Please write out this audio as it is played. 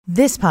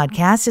This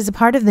podcast is a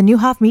part of the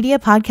Newhoff Media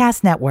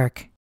Podcast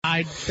Network.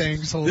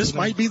 This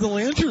might be the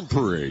Lantern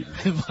Parade.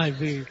 It might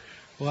be.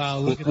 Wow,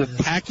 look at We'll this.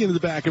 pack you into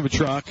the back of a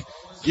truck,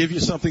 give you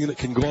something that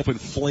can go up in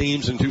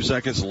flames in 2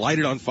 seconds, light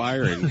it on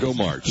fire, and go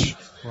march.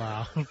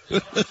 Wow.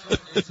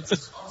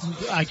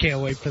 I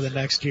can't wait for the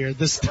next year.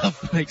 This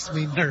stuff makes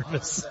me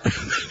nervous.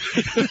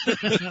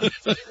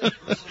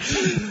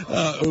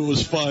 It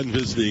was fun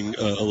visiting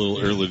a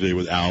little earlier today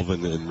with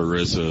Alvin and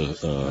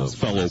Marissa,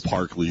 fellow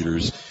park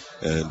leaders.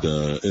 And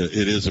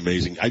it is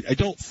amazing. I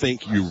don't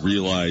think you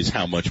realize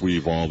how much we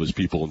evolve as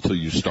people until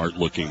you start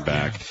looking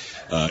back.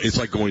 It's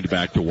like going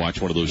back to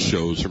watch one of those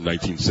shows from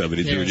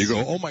 1972, Yes. and you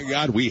go, oh, my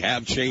God, we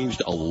have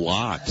changed a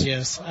lot.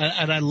 Yes,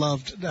 and I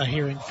loved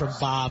hearing from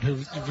Bob, who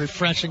was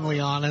refreshingly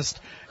honest.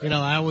 You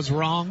know, I was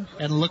wrong,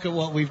 and look at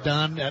what we've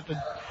done.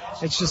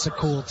 It's just a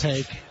cool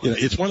take. You know,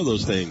 it's one of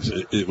those things.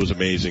 It was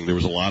amazing. There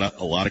was a lot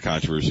of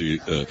controversy.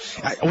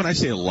 When I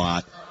say a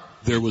lot,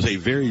 there was a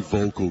very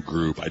vocal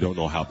group. I don't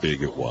know how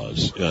big it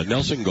was.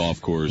 Nelson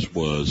Golf Course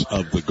was,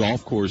 of the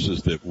golf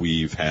courses that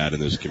we've had in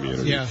this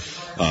community, Yeah.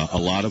 A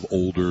lot of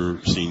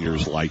older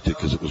seniors liked it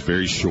because it was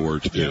very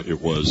short. Yep.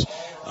 It was,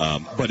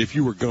 but if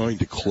you were going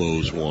to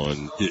close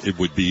one, it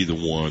would be the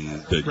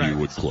one that Right. you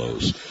would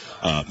close.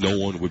 No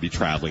one would be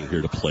traveling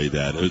here to play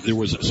that.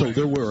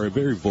 There were a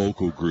very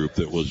vocal group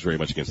that was very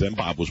much against that, and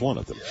Bob was one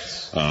of them.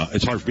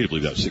 It's hard for me to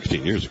believe that was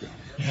 16 years ago.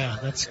 Yeah,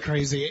 that's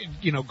crazy.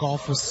 You know,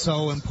 golf was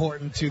so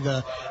important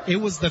it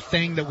was the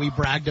thing that we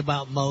bragged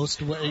about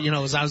most. You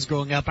know, as I was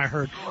growing up, I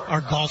heard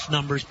our golf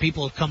numbers.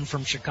 People have come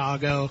from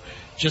Chicago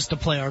just to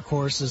play our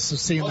courses, so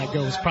seeing that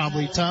go was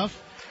probably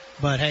tough.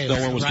 But hey,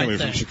 No one was right coming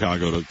there. from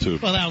Chicago to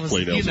Well, that was,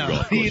 play Nelson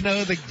Golf Course. you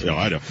know, Yeah,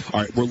 I know.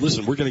 All right, well,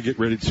 listen, we're going to get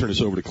ready to turn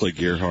this over to Clay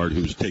Gerhard,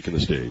 who's taking the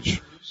stage.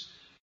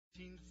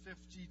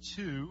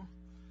 1952,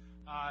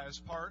 as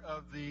part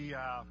of the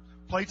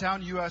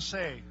Playtown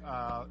USA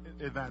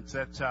event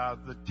that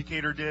the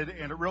Decatur did,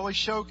 and it really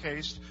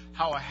showcased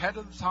how ahead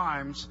of the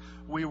times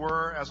we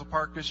were as a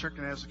park district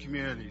and as a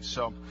community.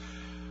 So,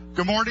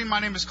 good morning. My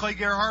name is Clay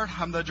Gerhard.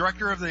 I'm the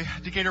director of the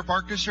Decatur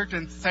Park District,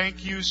 and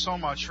thank you so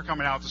much for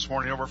coming out this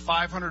morning. Over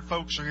 500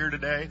 folks are here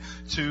today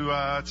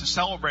to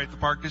celebrate the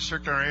Park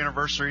District and our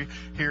anniversary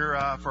here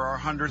for our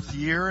 100th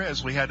year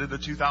as we head into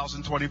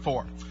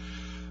 2024.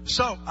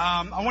 So,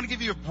 I want to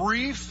give you a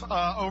brief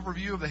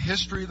overview of the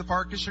history of the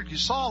Park District. You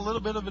saw a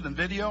little bit of it in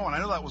video, and I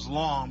know that was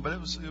long, but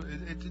it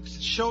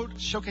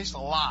showcased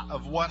a lot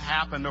of what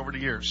happened over the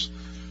years.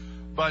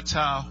 But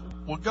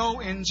we'll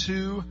go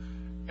into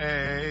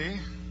a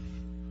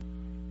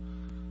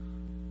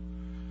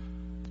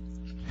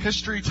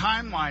history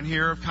timeline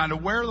here of kind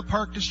of where the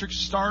Park District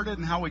started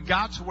and how we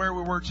got to where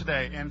we were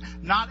today. And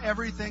not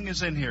everything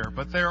is in here,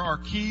 but there are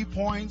key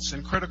points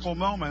and critical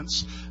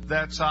moments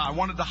that I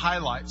wanted to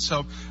highlight.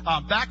 So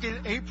back in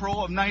April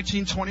of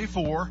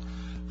 1924,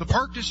 the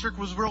Park District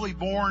was really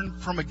born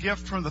from a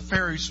gift from the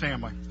Ferries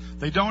family.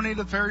 They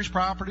donated Ferries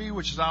property,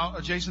 which is out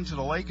adjacent to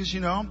the lake, as you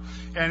know,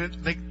 and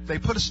they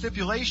put a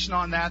stipulation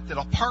on that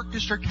a park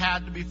district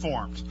had to be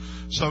formed.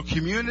 So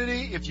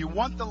community, if you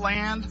want the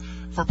land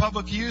for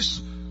public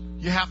use,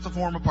 you have to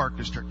form a park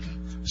district.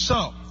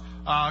 So,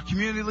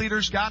 community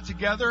leaders got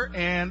together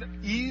and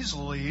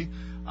easily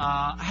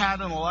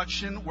had an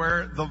election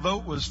where the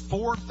vote was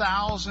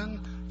 4,000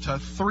 to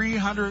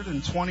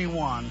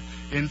 321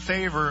 in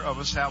favor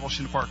of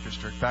establishing a park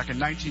district back in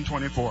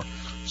 1924.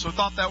 So I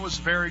thought that was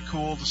very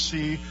cool to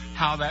see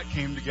how that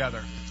came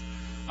together.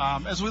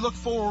 As we look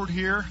forward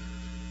here,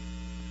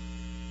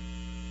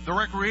 the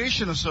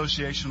Recreation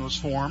Association was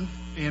formed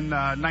in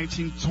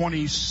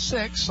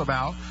 1926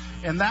 about.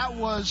 And that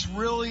was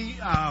really,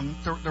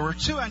 there were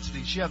two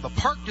entities. You had the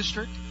Park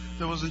District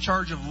that was in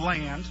charge of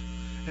land,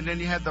 and then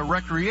you had the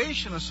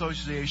Recreation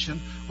Association,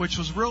 which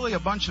was really a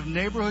bunch of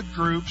neighborhood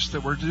groups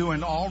that were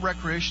doing all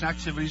recreation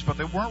activities, but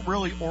they weren't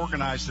really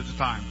organized at the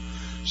time.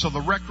 So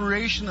the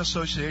Recreation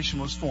Association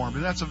was formed,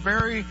 and that's a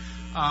very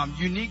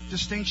unique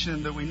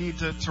distinction that we need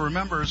to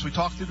remember as we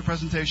talk through the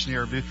presentation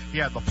here.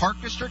 You had the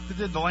Park District that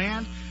did the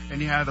land, and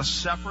you had a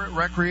separate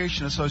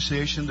Recreation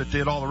Association that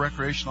did all the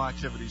recreational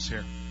activities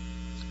here.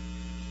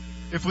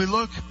 If we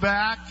look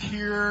back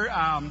here,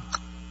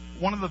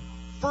 one of the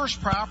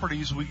first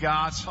properties we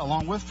got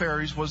along with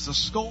Ferries was the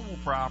Scoville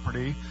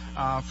property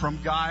from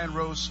Guy and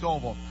Rose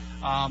Scoville.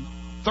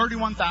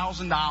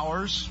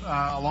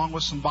 $31,000 along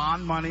with some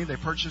bond money. They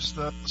purchased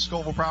the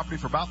Scoville property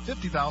for about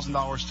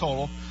 $50,000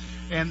 total.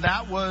 And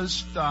that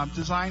was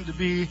designed to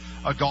be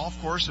a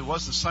golf course. It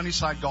was the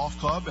Sunnyside Golf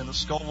Club, and the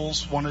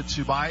Scovilles wanted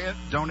to buy it,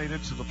 donate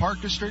it to the Park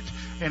District,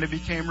 and it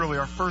became really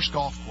our first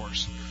golf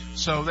course.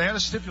 So they had a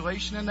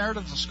stipulation in there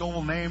that the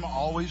Scoville name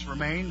always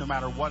remained no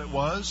matter what it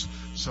was.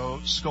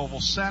 So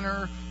Scoville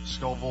Center,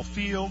 Scoville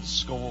Fields,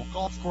 Scoville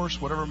Golf Course,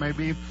 whatever it may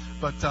be.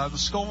 But the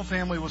Scoville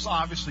family was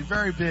obviously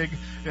very big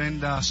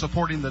in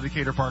supporting the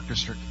Decatur Park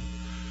District.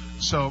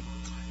 So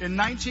in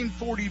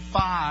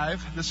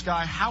 1945, this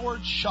guy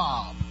Howard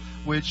Schaub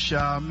which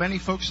many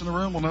folks in the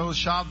room will know the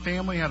Schaub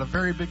family had a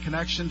very big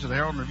connection to the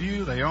Herald and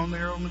Review. They owned the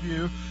Herald and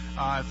Review.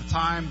 At the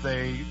time,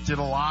 they did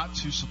a lot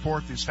to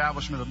support the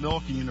establishment of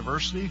Millikan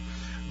University.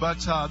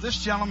 But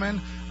this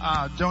gentleman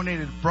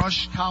donated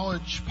Brush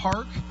College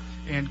Park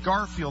and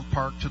Garfield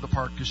Park to the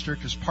Park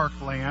District as park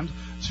land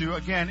to,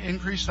 again,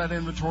 increase that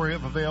inventory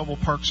of available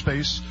park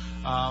space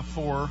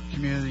for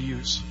community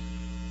use.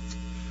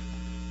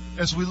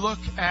 As we look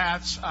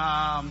at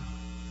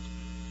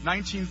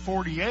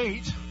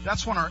 1948,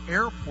 that's when our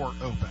airport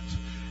opened.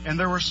 And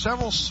there were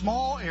several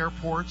small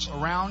airports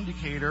around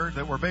Decatur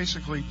that were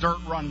basically dirt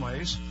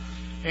runways.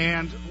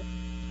 And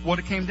what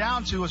it came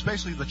down to was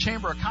basically the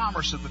Chamber of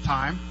Commerce at the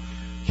time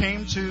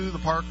came to the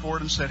park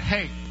board and said,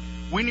 hey,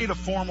 we need a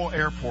formal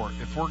airport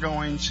if we're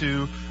going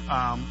to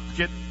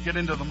get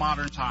into the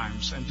modern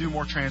times and do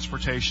more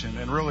transportation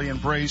and really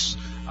embrace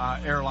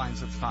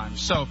airlines at the time.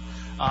 So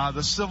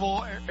the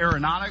Civil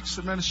Aeronautics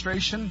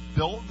Administration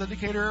built the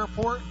Decatur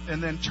Airport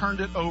and then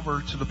turned it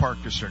over to the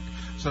Park District.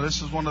 So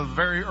this is one of the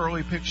very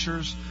early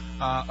pictures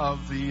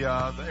of the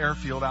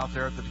airfield out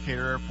there at the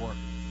Decatur Airport.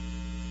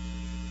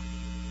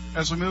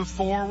 As we move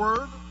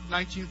forward,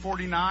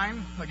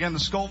 1949, again, the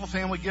Scoville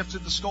family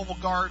gifted the Scoville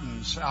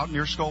Gardens out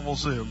near Scoville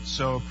Zoo.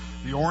 So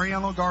the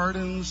Oriental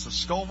Gardens, the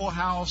Scoville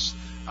House,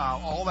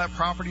 all that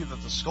property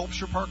that the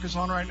Sculpture Park is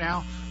on right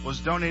now was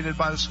donated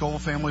by the Scoville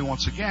family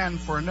once again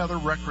for another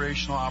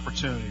recreational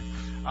opportunity.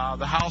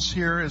 The house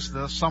here is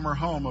the summer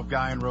home of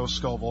Guy and Rose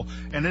Scoville,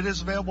 and it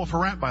is available for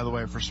rent, by the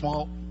way, for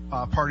small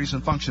parties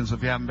and functions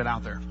if you haven't been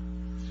out there.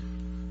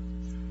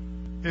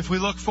 If we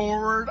look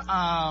forward,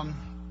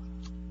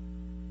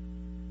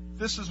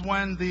 this is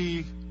when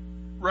the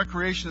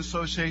Recreation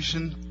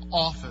Association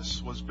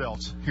office was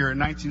built here in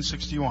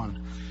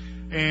 1961.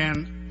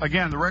 And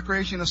again, the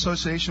Recreation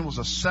Association was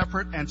a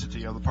separate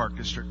entity of the Park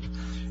District.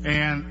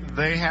 And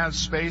they had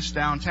space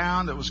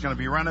downtown that was going to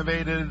be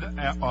renovated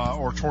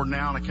or torn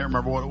down. I can't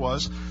remember what it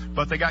was.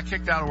 But they got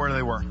kicked out of where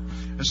they were.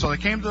 And so they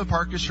came to the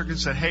Park District and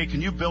said, hey,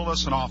 can you build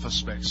us an office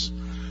space?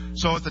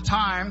 So at the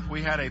time,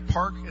 we had a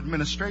Park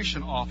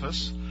Administration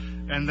office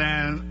and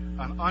then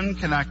an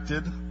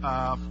unconnected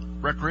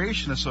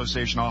Recreation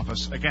Association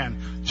office.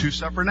 Again, two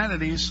separate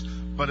entities,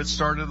 but it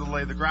started to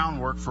lay the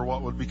groundwork for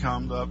what would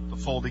become the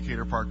full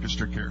Decatur Park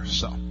District here.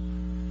 So,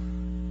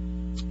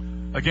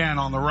 again,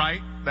 on the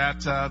right,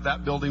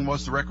 that building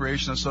was the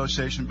Recreation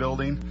Association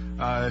building,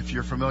 if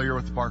you're familiar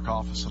with the park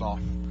office at all.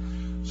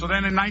 So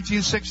then in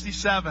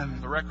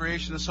 1967, the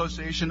Recreation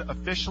Association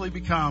officially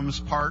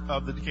becomes part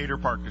of the Decatur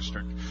Park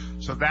District.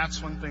 So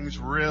that's when things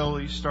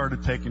really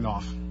started taking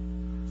off.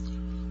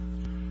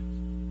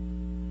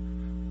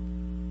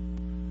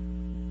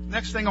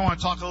 Next thing I want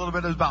to talk a little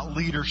bit about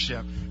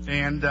leadership.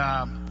 And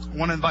I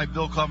want to invite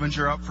Bill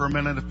Clevenger up for a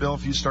minute. Bill,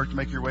 if you start to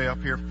make your way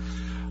up here.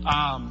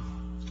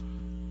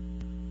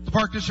 The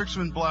Park District's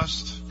been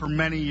blessed for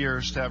many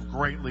years to have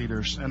great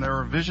leaders. And there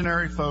are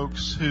visionary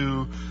folks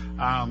who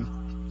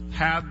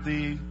had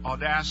the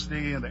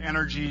audacity and the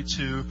energy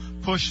to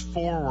push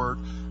forward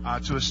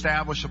to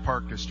establish a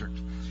park district.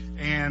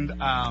 And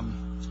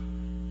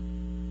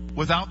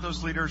without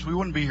those leaders, we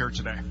wouldn't be here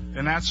today.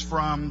 And that's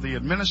from the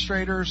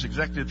administrators,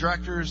 executive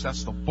directors,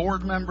 that's the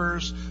board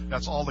members,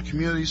 that's all the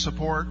community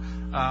support.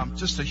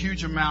 Just a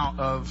huge amount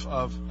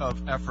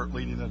of effort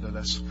leading into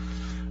this.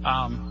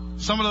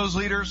 Some of those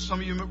leaders, some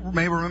of you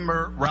may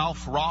remember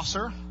Ralph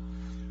Rosser,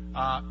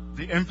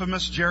 the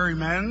infamous Jerry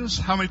Menz.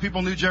 How many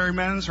people knew Jerry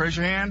Menz? Raise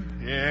your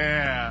hand.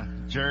 Yeah,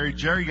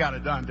 Jerry got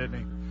it done, didn't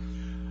he?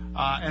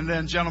 And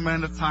then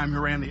gentleman at the time who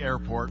ran the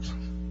airport.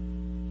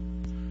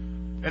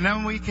 And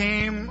then we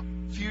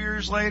came a few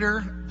years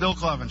later, Bill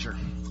Clevenger.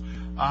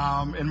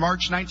 In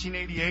March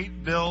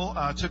 1988, Bill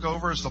took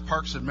over as the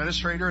parks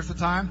administrator at the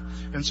time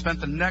and spent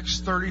the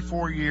next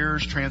 34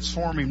 years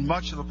transforming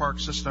much of the park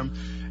system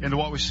into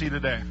what we see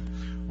today.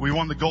 We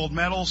won the gold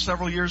medal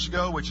several years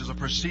ago, which is a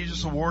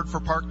prestigious award for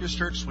park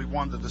districts. We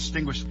won the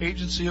Distinguished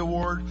Agency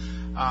Award,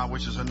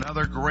 which is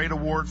another great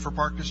award for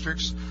park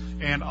districts.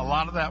 And a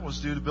lot of that was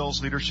due to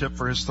Bill's leadership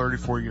for his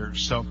 34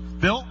 years. So,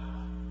 Bill,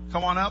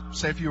 come on up,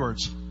 say a few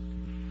words.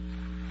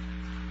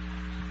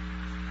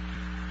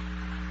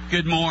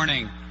 Good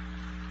morning.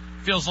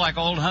 Feels like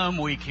old home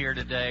week here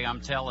today,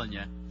 I'm telling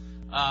you.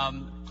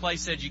 Clay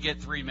said you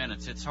get 3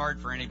 minutes. It's hard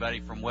for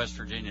anybody from West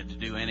Virginia to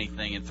do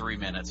anything in 3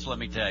 minutes, let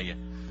me tell you.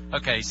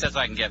 Okay, he says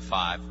I can get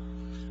 5.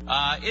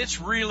 It's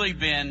really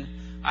been,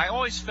 I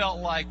always felt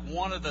like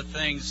one of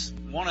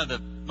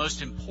the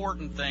most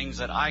important things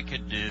that I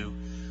could do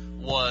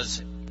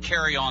was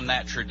carry on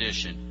that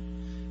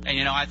tradition.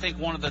 And, I think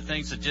one of the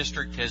things the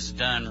district has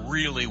done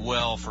really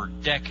well for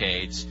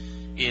decades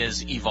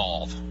is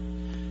evolve.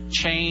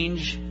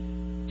 Change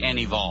and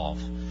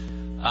evolve.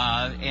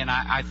 And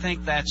I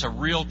think that's a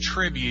real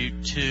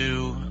tribute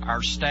to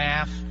our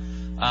staff.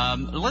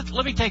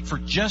 Let me take for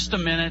just a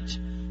minute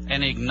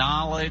and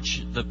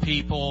acknowledge the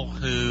people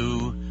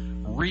who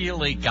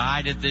really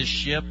guided this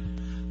ship.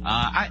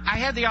 I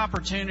had the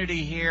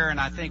opportunity here, and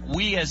I think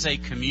we as a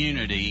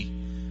community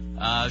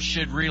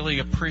should really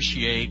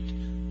appreciate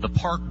the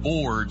park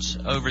boards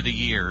over the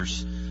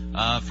years.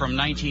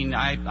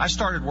 I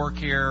started work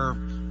here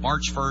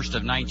March 1st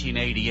of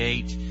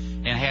 1988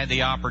 and had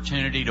the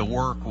opportunity to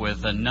work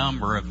with a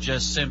number of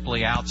just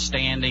simply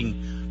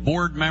outstanding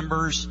board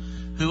members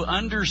who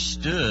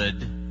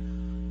understood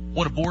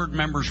what a board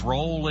member's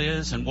role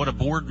is and what a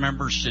board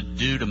member should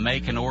do to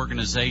make an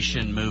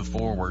organization move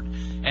forward.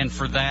 And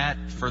for that,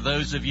 for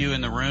those of you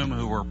in the room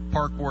who were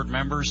park board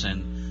members,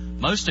 and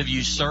most of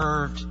you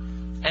served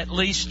at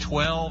least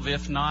 12,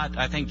 if not,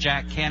 I think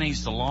Jack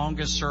Kenny's the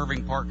longest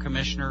serving park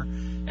commissioner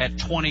at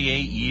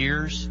 28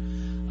 years,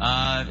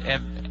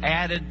 have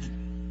added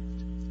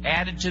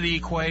to the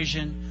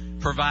equation,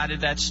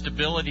 provided that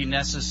stability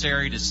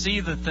necessary to see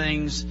the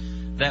things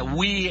that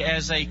we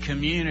as a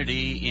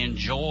community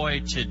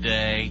enjoy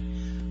today,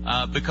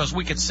 because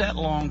we could set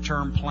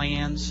long-term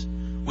plans,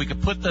 we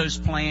could put those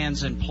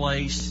plans in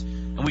place,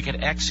 and we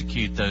could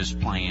execute those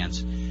plans.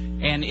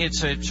 And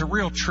it's a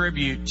real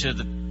tribute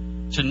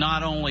to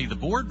not only the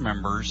board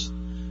members,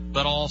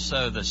 but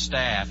also the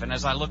staff. And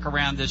as I look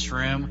around this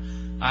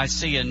room, I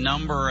see a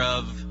number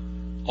of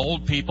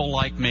old people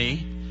like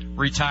me,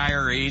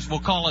 retirees. We'll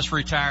call us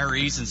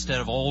retirees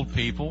instead of old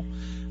people,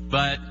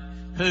 but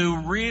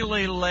who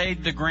really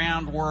laid the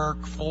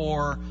groundwork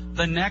for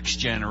the next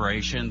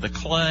generation, the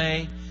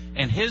Clay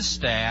and his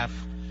staff,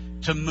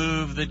 to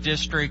move the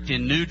district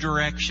in new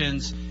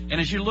directions.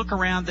 And as you look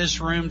around this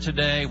room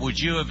today, would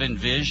you have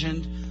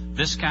envisioned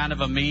this kind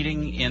of a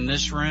meeting in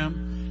this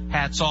room?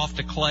 Hats off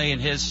to Clay and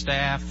his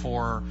staff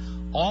for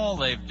all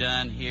they've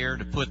done here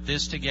to put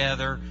this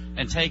together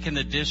and taken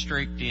the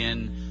district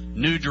in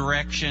new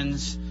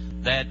directions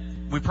that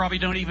we probably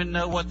don't even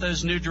know what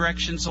those new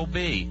directions will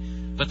be.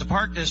 But the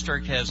Park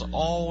District has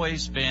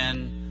always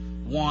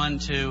been one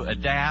to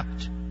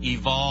adapt,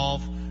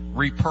 evolve,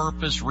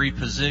 repurpose,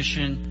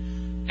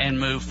 reposition, and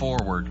move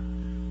forward.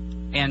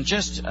 And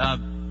just,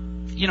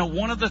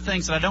 one of the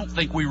things that I don't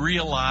think we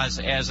realize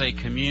as a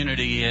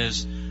community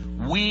is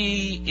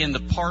we in the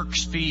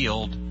parks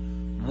field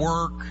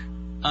work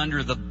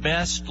under the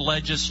best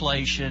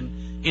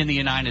legislation in the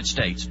United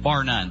States,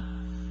 bar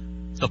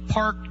none. The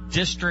Park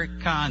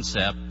District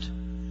concept,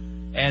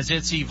 as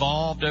it's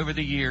evolved over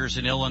the years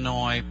in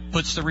Illinois,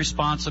 puts the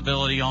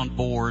responsibility on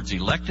boards,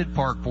 elected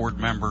park board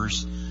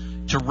members,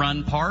 to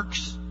run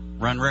parks,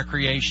 run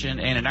recreation,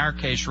 and in our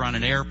case, run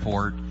an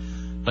airport.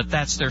 But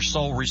that's their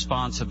sole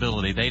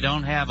responsibility. They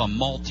don't have a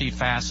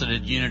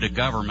multifaceted unit of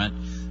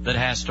government that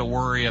has to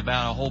worry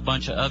about a whole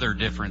bunch of other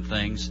different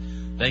things.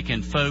 They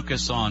can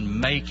focus on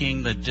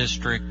making the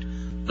district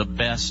the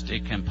best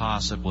it can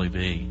possibly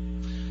be.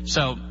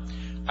 So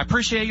I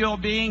appreciate you all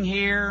being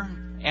here,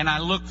 and I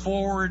look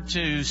forward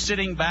to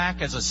sitting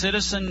back as a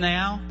citizen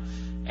now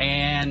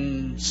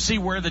and see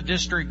where the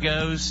district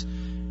goes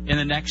in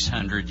the next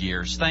 100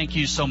 years. Thank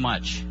you so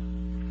much.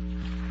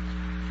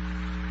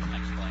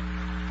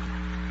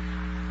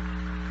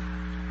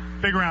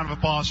 Big round of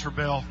applause for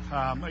Bill.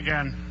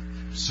 Again,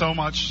 so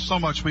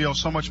much we owe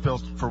so much Bill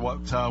for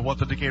what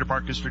the Decatur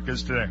Park District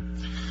is today.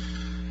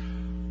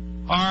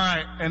 All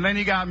right, and then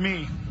you got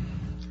me.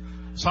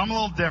 So I'm a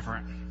little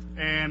different.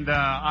 And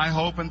I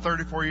hope in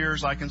 34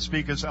 years I can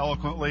speak as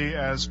eloquently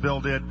as Bill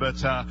did.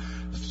 But as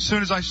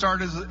soon as I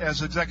started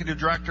as executive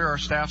director, our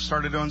staff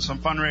started doing some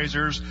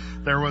fundraisers.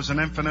 There was an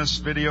infamous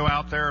video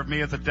out there of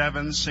me at the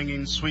Devons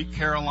singing Sweet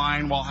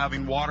Caroline while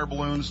having water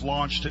balloons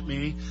launched at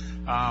me.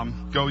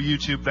 Go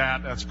YouTube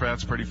that.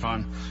 That's pretty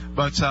fun.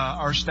 But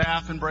our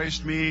staff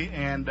embraced me,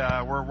 and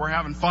we're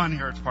having fun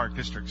here at the Park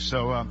District.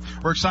 So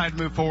we're excited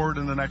to move forward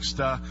in the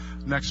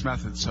next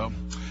method. So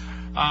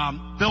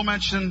Bill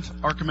mentioned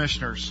our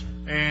commissioners,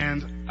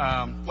 and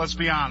let's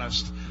be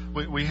honest.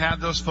 We had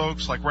those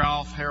folks like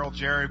Ralph, Harold,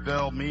 Jerry,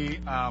 Bill, me,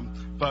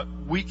 but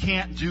we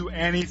can't do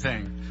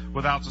anything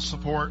without the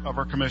support of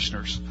our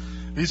commissioners.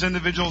 These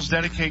individuals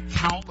dedicate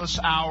countless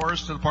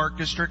hours to the Park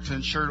District to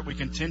ensure that we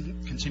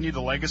continue the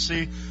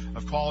legacy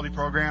of quality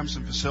programs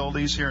and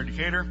facilities here in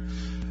Decatur.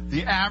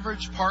 The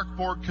average Park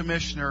Board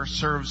Commissioner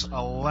serves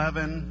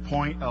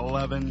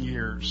 11.11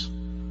 years.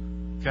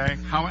 Okay?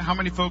 How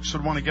many folks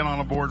would want to get on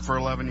a board for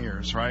 11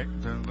 years, right?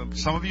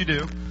 Some of you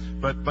do.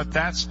 But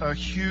that's a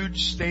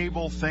huge,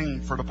 stable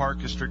thing for the Park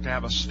District, to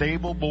have a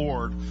stable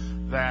board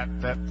that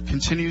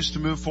continues to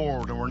move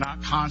forward, and we're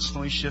not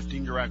constantly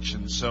shifting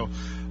directions. So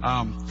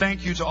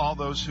thank you to all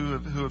those who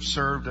have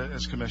served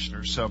as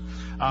commissioners. So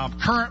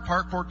current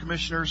Park Board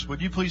Commissioners,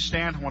 would you please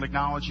stand? I want to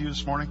acknowledge you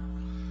this morning.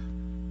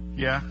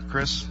 Yeah,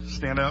 Chris,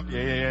 stand up.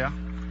 Yeah.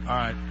 All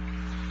right.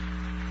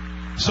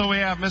 So we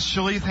have Ms.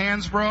 Shalith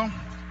Hansbrough,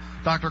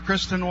 Dr.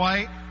 Kristen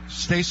White,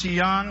 Stacy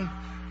Young,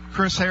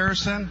 Chris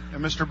Harrison,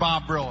 and Mr.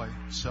 Bob Briley.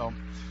 So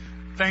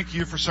thank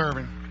you for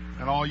serving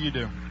and all you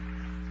do.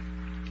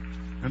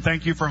 And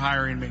thank you for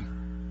hiring me.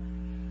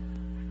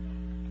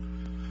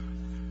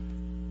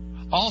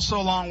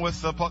 Also, along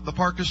with the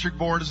Park District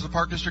Board, is the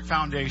Park District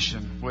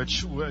Foundation,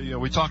 which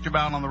we talked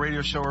about on the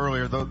radio show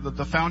earlier.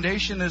 The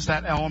foundation is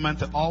that element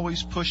that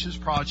always pushes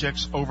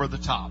projects over the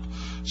top.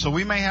 So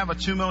we may have a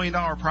 $2 million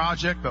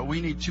project, but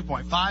we need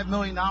 $2.5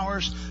 million.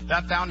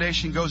 That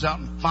foundation goes out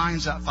and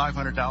finds that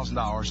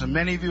 $500,000. And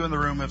many of you in the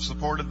room have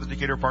supported the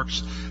Decatur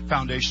Parks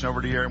Foundation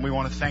over the year, and we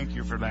want to thank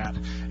you for that.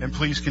 And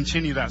please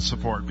continue that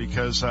support,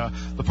 because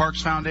the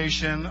Parks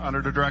Foundation,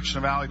 under the direction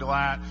of Allie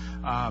DeLatte,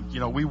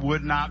 we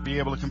would not be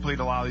able to complete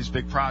a lot of these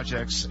big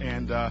projects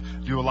and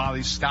do a lot of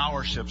these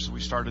scholarships that we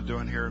started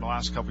doing here in the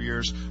last couple of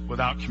years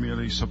without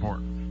community support.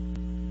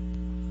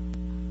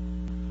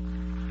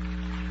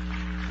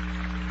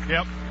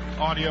 Yep,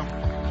 audio.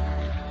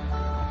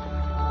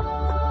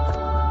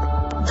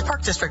 The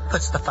Park District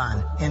puts the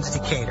fun into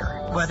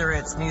Decatur, whether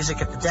it's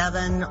music at the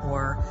Devon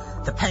or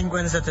the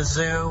penguins at the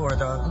zoo or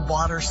the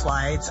water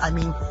slides. I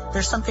mean,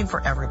 there's something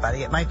for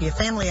everybody. It might be a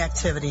family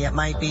activity. It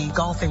might be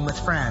golfing with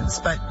friends,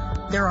 but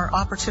there are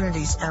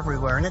opportunities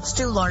everywhere, and it's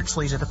due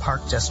largely to the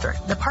Park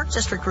District. The Park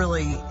District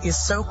really is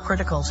so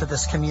critical to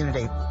this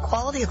community.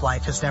 Quality of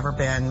life has never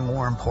been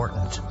more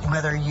important.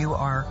 Whether you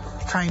are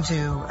trying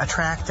to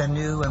attract a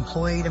new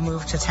employee to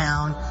move to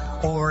town,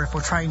 or if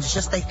we're trying to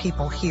just make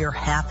people here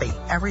happy,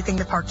 everything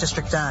the Park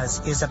District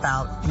does is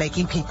about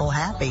making people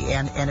happy,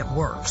 and it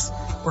works.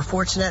 We're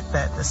fortunate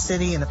that the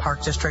city and the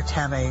Park District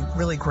have a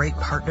really great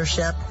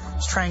partnership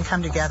to try and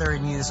come together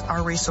and use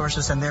our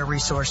resources and their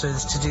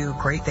resources to do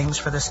great things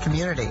for this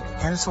community,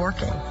 and it's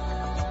working.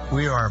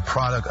 We are a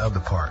product of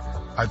the park.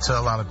 I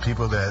tell a lot of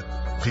people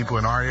that people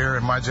in our era,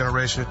 in my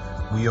generation,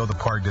 we owe the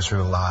Park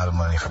District a lot of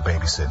money for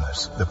babysitting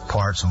us. The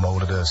parks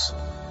molded us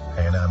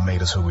and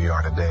made us who we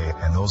are today.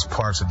 And those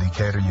parts of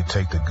Decatur, you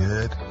take the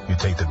good, you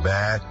take the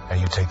bad, and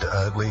you take the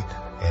ugly,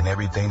 and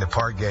everything the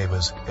park gave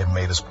us, it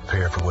made us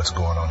prepared for what's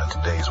going on in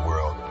today's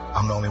world.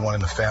 I'm the only one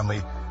in the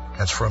family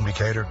that's from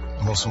Decatur.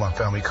 Most of my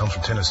family comes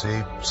from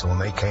Tennessee. So when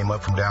they came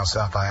up from down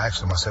south, I asked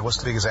them, I said, what's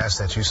the biggest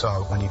asset you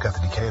saw when you got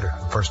to Decatur?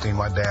 The first thing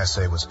my dad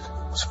said was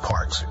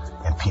parks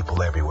and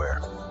people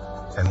everywhere.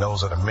 And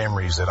those are the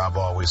memories that I've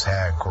always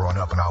had growing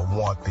up, and I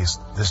want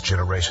this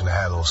generation to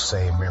have those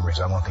same memories.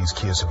 I want these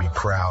kids to be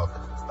proud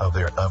of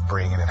their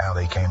upbringing and how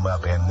they came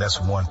up, and that's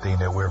one thing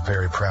that we're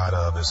very proud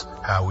of, is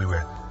how we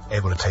were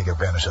able to take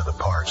advantage of the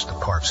parks. The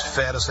parks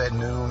fed us at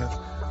noon.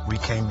 We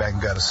came back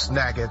and got a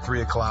snack at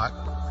 3 o'clock,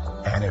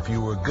 and if you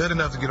were good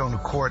enough to get on the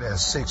court at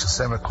 6 or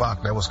 7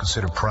 o'clock, that was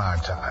considered prime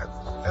time.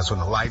 That's when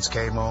the lights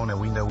came on, and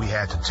we know we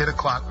had to 10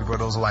 o'clock before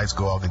those lights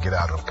go off to get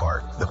out of the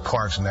park. The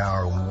parks now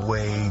are in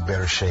way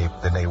better shape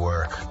than they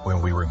were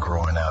when we were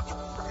growing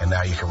up. And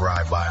now you can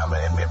ride by them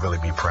and really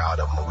be proud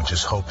of them. We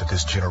just hope that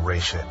this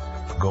generation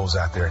goes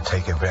out there and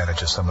take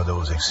advantage of some of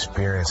those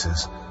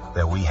experiences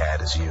that we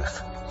had as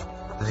youth.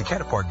 The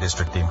Decatur Park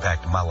District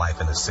impacted my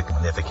life in a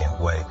significant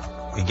way.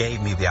 It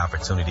gave me the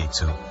opportunity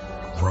to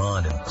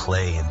run and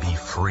play and be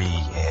free,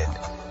 and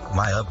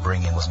my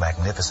upbringing was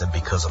magnificent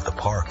because of the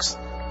parks.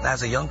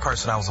 As a young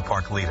person, I was a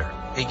park leader.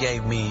 It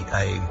gave me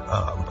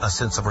a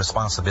sense of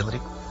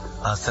responsibility,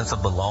 a sense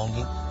of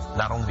belonging,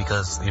 not only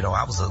because,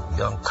 I was a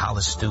young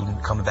college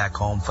student coming back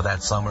home for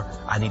that summer.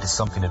 I needed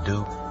something to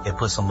do. It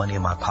put some money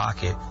in my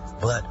pocket,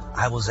 but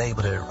I was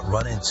able to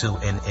run into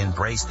and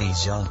embrace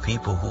these young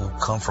people who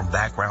come from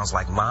backgrounds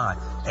like mine,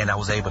 and I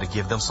was able to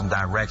give them some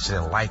direction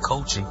and life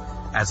coaching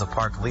as a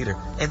park leader,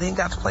 and then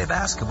got to play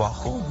basketball.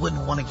 Who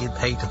wouldn't want to get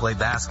paid to play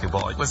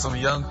basketball with some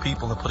young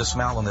people and put a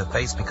smile on their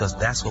face, because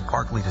that's what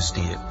park leaders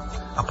did.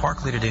 A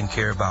park leader didn't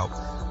care about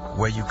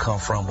where you come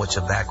from, what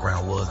your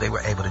background was. They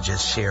were able to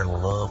just share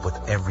love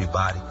with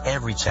everybody.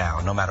 Every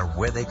child, no matter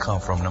where they come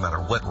from, no matter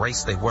what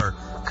race they were,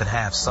 could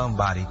have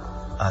somebody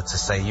to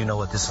say, you know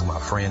what, this is my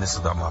friend, this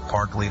is my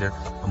park leader,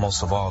 but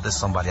most of all, this is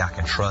somebody I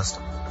can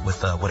trust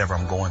with whatever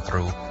I'm going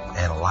through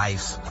in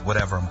life,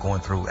 whatever I'm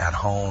going through at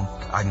home.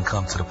 I can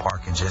come to the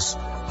park and just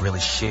really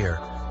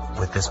share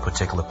with this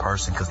particular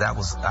person, because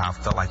I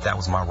felt like that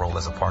was my role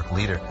as a park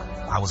leader.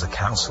 I was a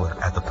counselor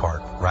at the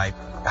park, right?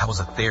 I was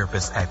a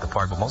therapist at the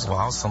park, but most of all,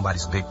 I was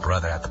somebody's big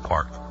brother at the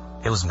park.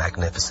 It was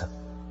magnificent.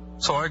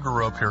 So I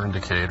grew up here in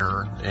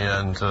Decatur,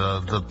 and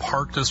the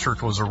Park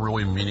District was a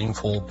really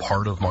meaningful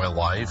part of my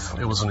life.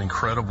 It was an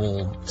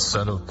incredible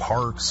set of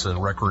parks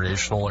and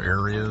recreational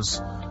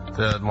areas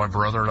that my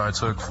brother and I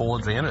took full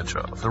advantage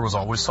of. There was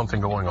always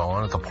something going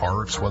on at the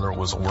parks, whether it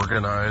was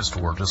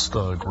organized or just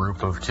a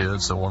group of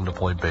kids that wanted to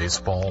play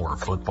baseball or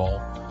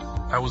football.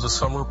 I was a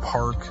summer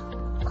park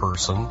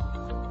person,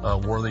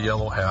 wore the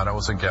yellow hat. I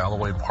was at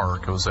Galloway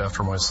Park. It was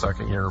after my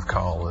second year of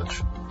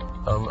college.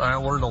 I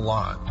learned a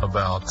lot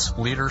about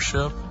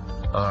leadership.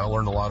 I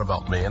learned a lot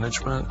about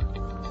management.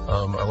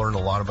 I learned a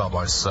lot about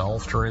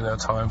myself during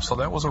that time. So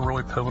that was a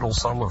really pivotal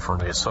summer for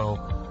me. So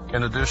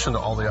in addition to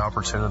all the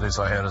opportunities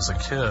I had as a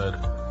kid,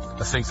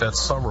 I think that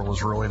summer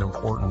was really an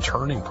important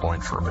turning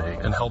point for me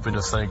in helping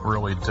to think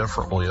really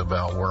differently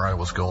about where I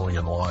was going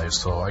in life.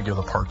 So I give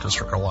the Park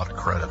District a lot of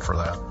credit for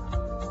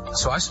that.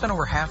 So I spent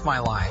over half my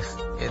life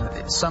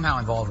somehow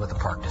involved with the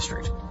Park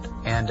District.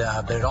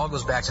 But it all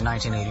goes back to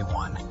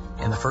 1981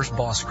 in the first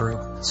boss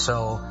group.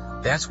 So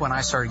That's when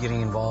I started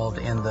getting involved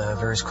in the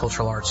various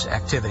cultural arts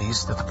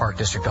activities that the Park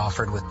District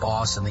offered with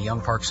BOSS and the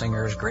Young Park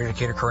Singers, Greater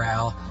Decatur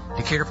Chorale,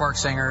 Decatur Park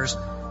Singers,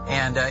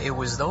 and it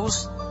was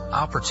those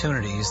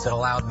opportunities that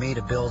allowed me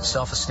to build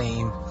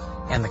self-esteem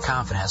and the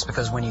confidence,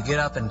 because when you get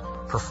up and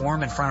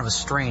perform in front of a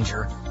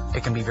stranger,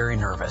 it can be very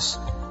nervous.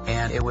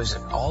 And it was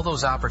all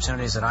those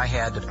opportunities that I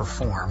had to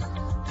perform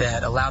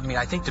that allowed me,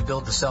 I think, to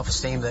build the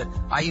self-esteem that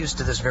I use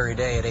to this very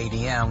day at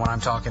ADM when I'm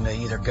talking to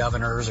either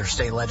governors or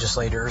state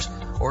legislators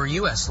or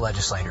U.S.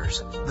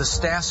 legislators. The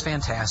staff's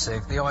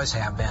fantastic. They always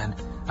have been.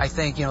 I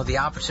think, the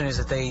opportunities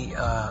that they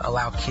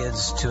allow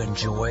kids to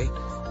enjoy,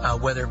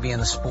 whether it be in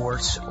the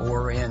sports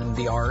or in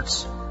the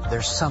arts,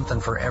 there's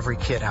something for every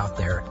kid out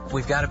there.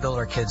 We've got to build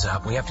our kids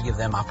up. We have to give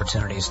them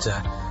opportunities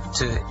to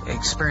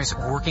experience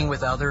working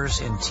with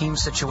others in team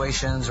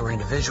situations or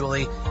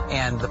individually,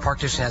 and the Park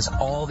District has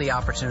all the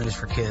opportunities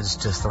for kids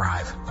to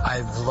thrive.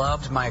 I've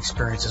loved my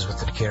experiences with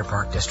the Decatur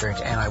Park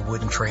District, and I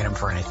wouldn't trade them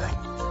for anything.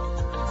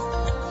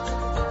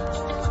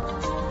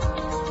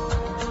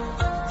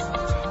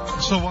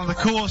 So one of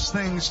the coolest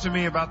things to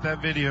me about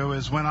that video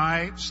is when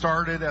I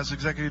started as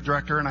executive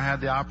director and I had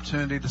the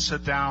opportunity to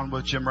sit down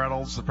with Jim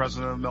Reynolds, the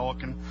president of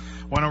Milliken,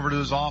 went over to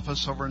his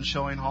office over in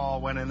Schilling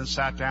Hall, went in and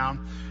sat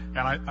down. And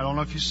I don't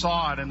know if you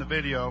saw it in the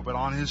video, but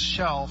on his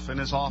shelf in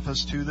his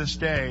office to this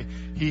day,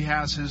 he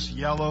has his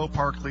yellow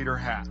park leader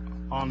hat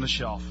on the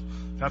shelf.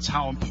 That's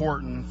how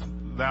important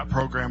that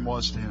program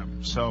was to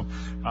him. So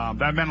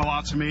that meant a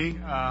lot to me,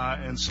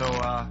 and so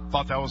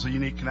thought that was a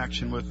unique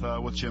connection with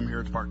Jim here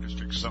at the Park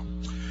District. So.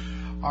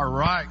 All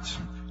right.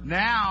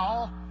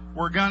 Now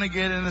we're going to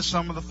get into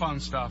some of the fun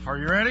stuff. Are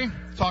you ready?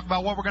 Talk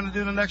about what we're going to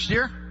do the next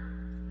year?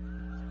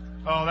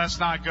 Oh, that's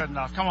not good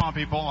enough. Come on,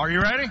 people. Are you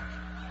ready?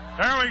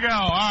 There we go.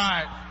 All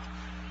right.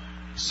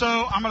 So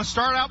I'm going to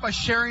start out by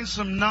sharing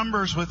some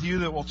numbers with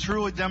you that will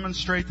truly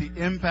demonstrate the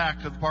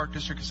impact that the Park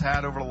District has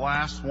had over the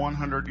last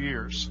 100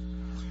 years.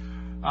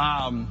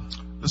 The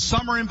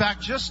summer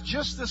impact,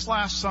 just this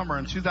last summer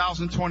in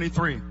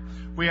 2023,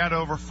 we had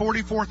over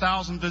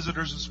 44,000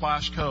 visitors at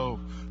Splash Cove.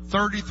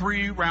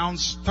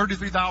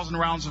 33,000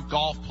 rounds of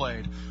golf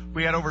played.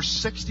 We had over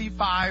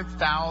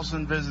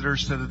 65,000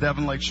 visitors to the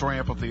Devon Lakeshore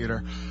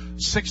Amphitheater.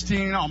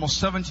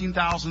 Almost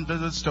 17,000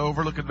 visits to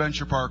Overlook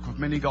Adventure Park with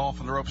mini golf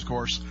and the ropes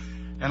course.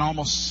 And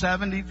almost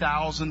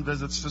 70,000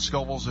 visits to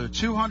Scoville Zoo.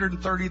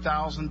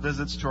 230,000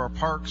 visits to our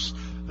parks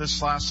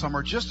this last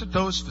summer, just at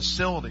those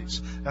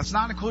facilities. That's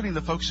not including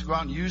the folks who go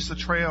out and use the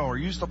trail or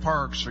use the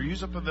parks or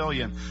use a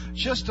pavilion.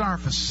 Just in our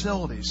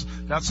facilities.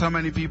 That's how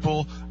many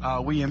people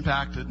we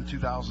impacted in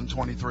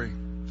 2023.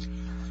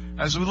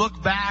 As we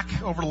look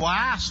back over the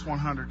last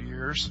 100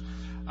 years,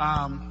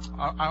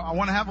 I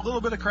want to have a little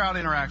bit of crowd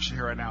interaction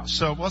here right now.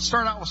 So let's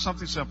start out with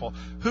something simple.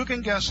 Who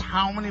can guess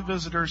how many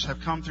visitors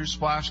have come through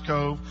Splash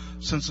Cove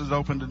since it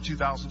opened in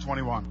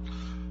 2021?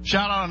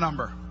 Shout out a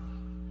number.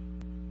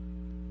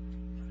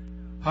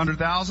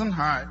 100,000? All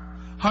right.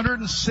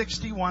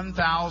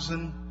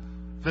 161,000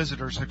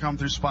 visitors have come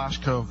through Splash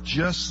Cove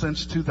just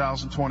since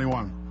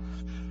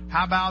 2021.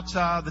 How about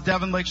the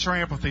Devon Lakeshore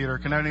Amphitheater?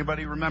 Can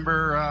anybody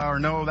remember or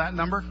know that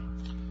number?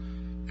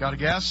 Got a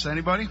guess?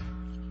 Anybody?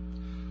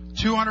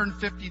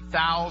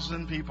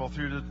 250,000 people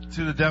through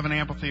the Devon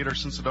Amphitheater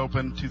since it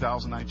opened in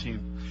 2019.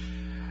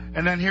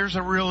 And then here's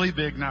a really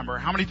big number.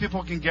 How many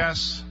people can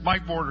guess?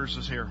 Mike Borders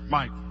is here.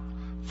 Mike,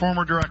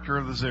 former director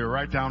of the zoo,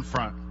 right down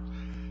front.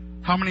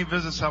 How many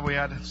visits have we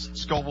had at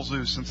Scoville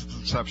Zoo since its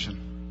inception?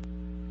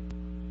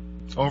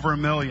 Over 1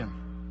 million.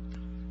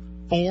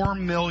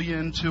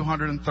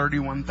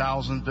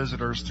 4,231,000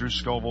 visitors through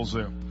Scoville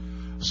Zoo.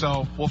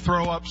 So we'll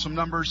throw up some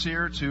numbers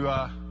here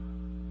to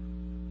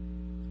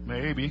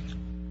maybe.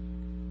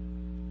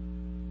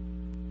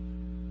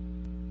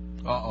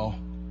 Uh-oh.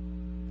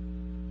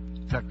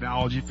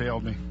 Technology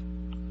failed me.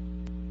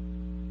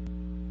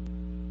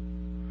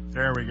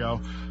 There we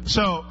go.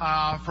 So,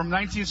 from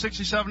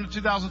 1967 to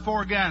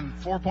 2004, again,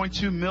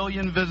 4.2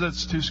 million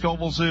visits to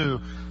Scoville Zoo.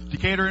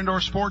 Decatur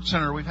Indoor Sports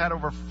Center, we've had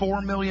over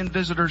 4 million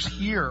visitors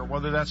here,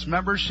 whether that's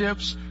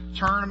memberships,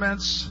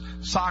 tournaments,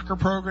 soccer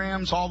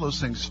programs, all those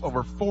things.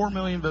 Over 4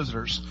 million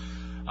visitors.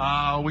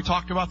 We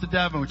talked about the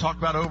Devon. We talked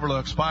about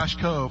Overlook, Splash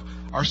Cove.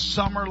 Our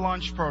summer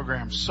lunch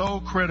program,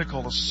 so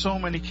critical to so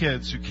many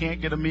kids who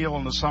can't get a meal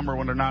in the summer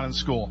when they're not in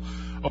school.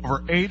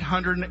 Over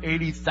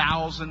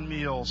 880,000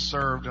 meals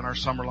served in our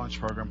summer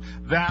lunch program.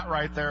 That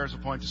right there is a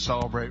point to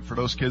celebrate for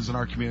those kids in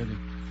our community.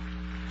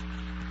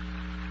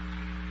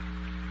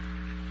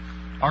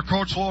 Our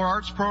cultural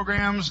arts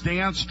programs,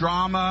 dance,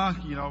 drama,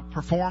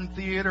 perform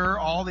theater,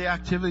 all the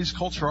activities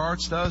cultural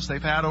arts does. They've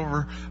had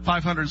over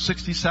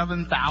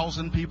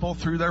 567,000 people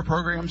through their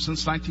program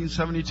since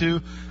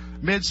 1972.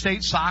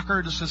 Mid-State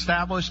Soccer, just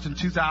established in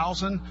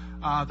 2000.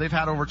 They've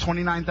had over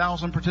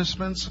 29,000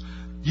 participants.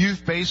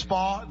 Youth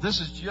baseball, this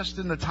is just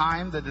in the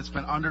time that it's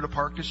been under the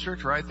Park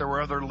District, right? There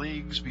were other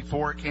leagues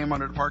before it came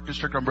under the Park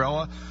District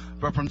umbrella.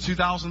 But from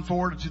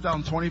 2004 to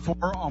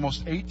 2024,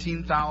 almost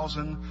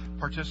 18,000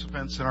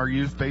 participants in our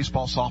youth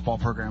baseball, softball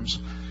programs.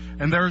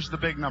 And there's the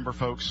big number,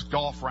 folks,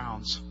 golf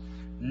rounds.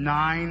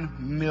 9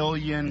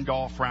 million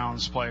golf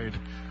rounds played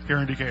here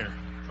in Decatur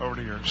over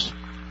the years.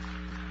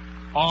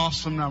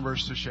 Awesome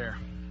numbers to share.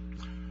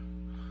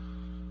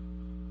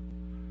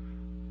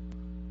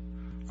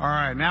 All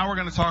right, now we're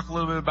going to talk a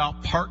little bit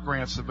about park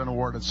grants that have been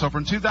awarded. So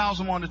from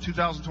 2001 to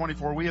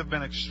 2024, we have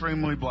been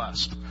extremely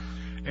blessed.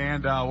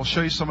 And we'll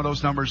show you some of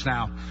those numbers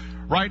now.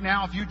 Right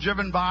now, if you've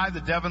driven by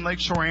the Devon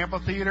Lakeshore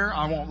Amphitheater,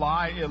 I won't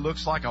lie, it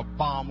looks like a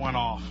bomb went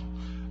off.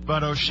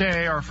 But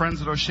O'Shea, our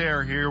friends at O'Shea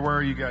are here. Where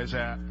are you guys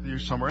at? You're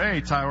somewhere.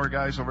 Hey, Tyler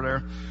guys over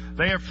there.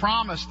 They have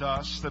promised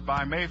us that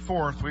by May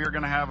 4th, we are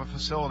going to have a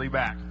facility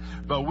back.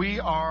 But we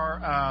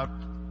are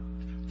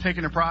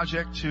taking a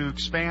project to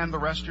expand the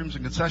restrooms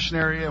and concession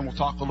area, and we'll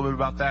talk a little bit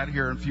about that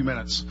here in a few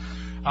minutes.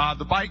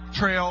 The bike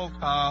trail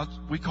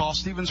we call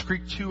Stevens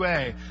Creek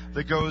 2A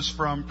that goes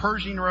from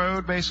Pershing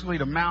Road basically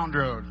to Mound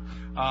Road.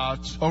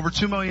 Over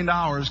 $2 million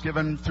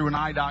given through an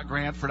IDOT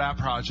grant for that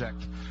project.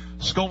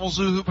 Scoville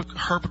Zoo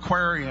Herp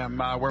Aquarium,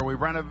 where we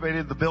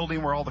renovated the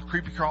building where all the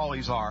creepy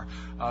crawlies are.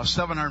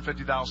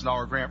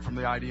 $750,000 grant from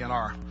the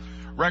IDNR.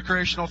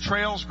 Recreational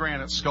Trails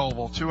grant at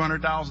Scoville,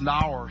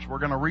 $200,000. We're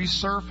going to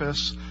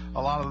resurface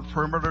a lot of the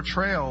perimeter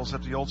trails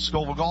at the old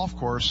Scoville Golf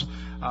Course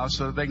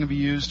so that they can be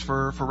used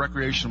for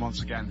recreation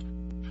once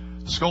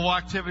again. Scoville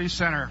Activity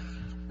Center,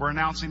 we're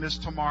announcing this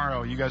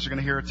tomorrow. You guys are going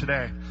to hear it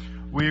today.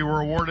 We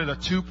were awarded a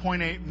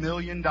 $2.8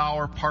 million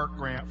park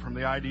grant from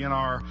the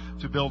IDNR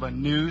to build a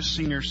new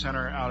senior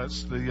center out at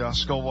the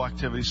Scoville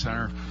Activity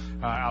Center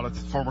out at the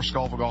former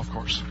Scoville Golf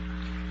Course.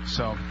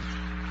 So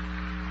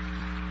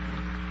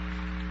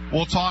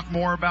we'll talk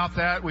more about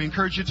that. We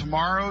encourage you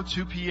tomorrow,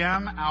 2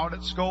 p.m., out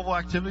at Scoville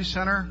Activity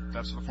Center.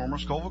 That's the former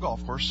Scoville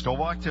Golf Course,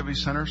 Scoville Activity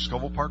Center,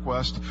 Scoville Park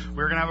West.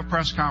 We're going to have a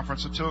press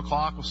conference at 2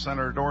 o'clock with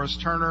Senator Doris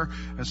Turner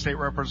and State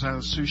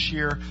Representative Sue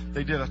Scheer.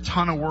 They did a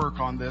ton of work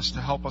on this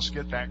to help us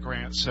get that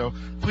grant. So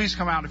please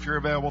come out if you're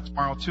available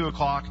tomorrow, 2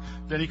 o'clock.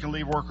 Then you can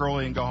leave work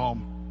early and go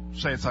home.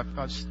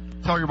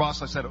 Tell your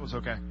boss I said it was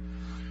okay.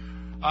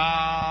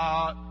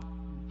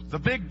 The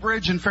big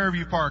bridge in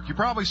Fairview Park. You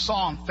probably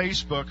saw on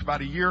Facebook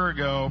about a year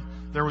ago,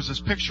 there was this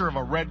picture of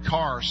a red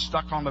car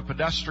stuck on the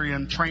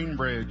pedestrian train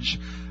bridge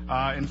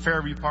in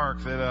Fairview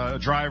Park that a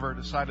driver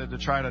decided to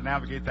try to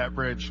navigate that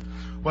bridge.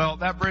 Well,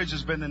 that bridge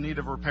has been in need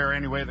of repair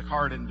anyway. The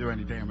car didn't do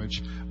any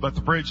damage, but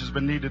the bridge has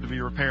been needed to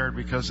be repaired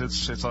because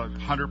it's a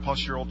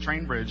 100-plus-year-old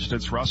train bridge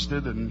that's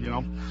rusted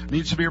and,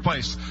 needs to be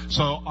replaced.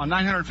 So a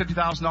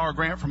 $950,000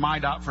 grant from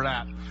IDOT for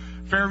that.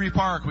 Fairview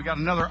Park, we got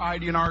another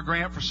IDNR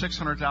grant for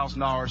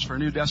 $600,000 for a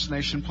new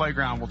destination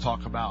playground we'll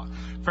talk about.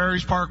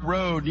 Ferries Park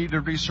Road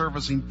needed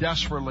resurfacing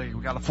desperately.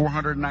 We got a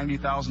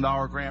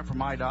 $490,000 grant from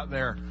IDOT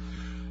there.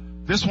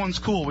 This one's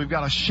cool. We've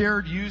got a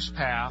shared use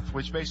path,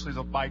 which basically is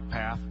a bike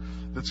path,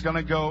 that's going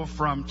to go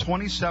from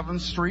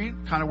 27th Street,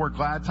 kind of where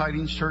Glad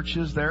Tidings Church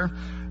is there,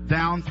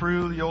 down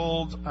through the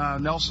old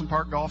Nelson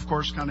Park Golf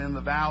Course, kind of in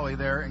the valley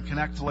there, and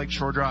connect to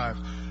Lakeshore Drive.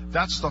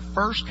 That's the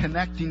first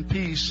connecting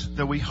piece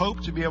that we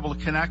hope to be able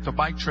to connect a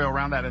bike trail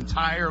around that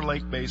entire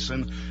lake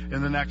basin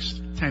in the next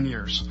 10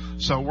 years.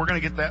 So we're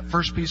going to get that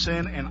first piece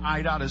in, and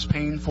IDOT is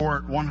paying for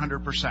it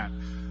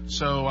 100%.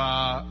 So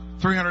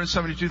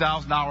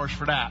 $372,000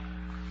 for that.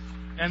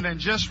 And then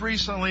just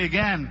recently,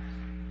 again,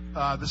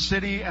 the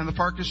city and the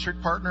Park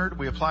District partnered.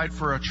 We applied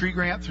for a tree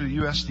grant through the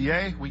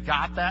USDA. We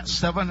got that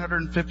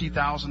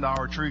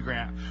 $750,000 tree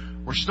grant.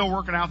 We're still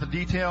working out the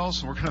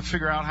details. We're going to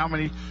figure out how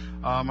many.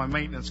 My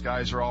maintenance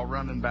guys are all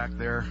running back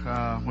there.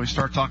 We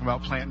start talking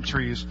about planting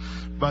trees.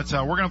 But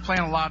we're going to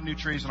plant a lot of new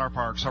trees in our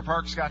parks. Our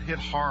parks got hit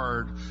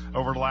hard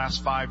over the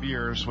last 5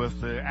 years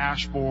with the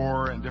ash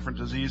borer and different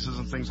diseases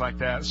and things like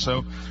that.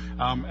 So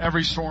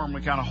every storm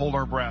we kind of hold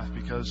our breath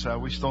because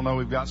we still know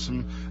we've got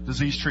some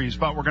diseased trees.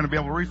 But we're going to be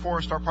able to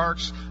reforest our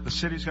parks. The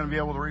city's going to be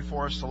able to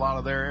reforest a lot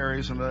of their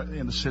areas in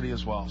the city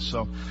as well.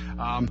 So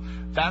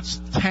that's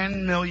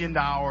 $10 million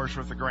worth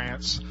of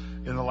grants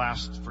in the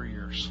last 3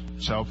 years.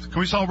 So can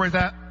we celebrate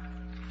that?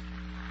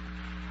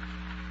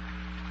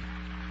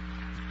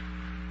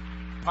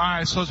 All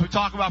right, so as we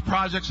talk about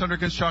projects under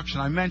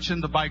construction, I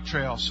mentioned the bike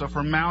trail. So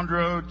from Mound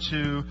Road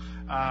to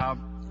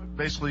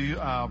basically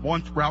Route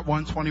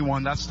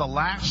 121, that's the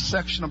last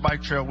section of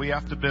bike trail we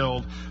have to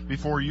build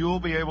before you will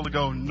be able to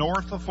go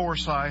north of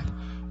Forsyth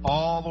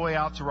all the way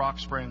out to Rock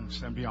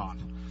Springs and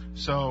beyond.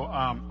 So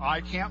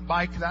I can't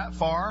bike that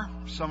far.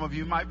 Some of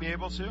you might be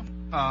able to.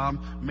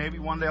 Maybe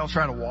one day I'll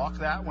try to walk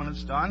that when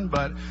it's done,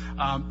 but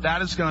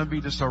that is going to be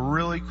just a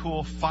really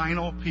cool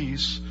final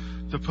piece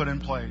to put in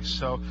place.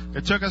 So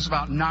it took us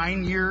about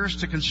 9 years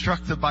to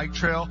construct the bike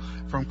trail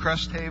from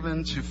Crest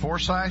Haven to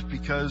Forsyth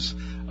because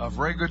of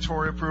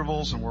regulatory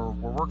approvals, and we're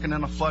working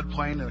in a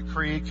floodplain and a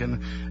creek,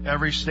 and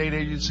every state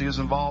agency is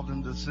involved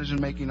in decision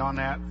making on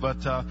that.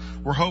 But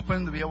we're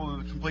hoping to be able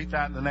to complete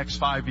that in the next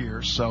 5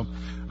 years. So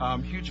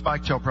huge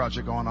bike trail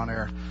project going on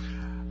there.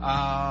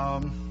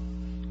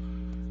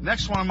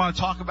 Next one I'm going to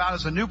talk about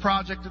is a new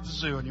project at the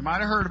zoo, and you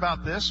might have heard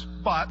about this,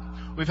 but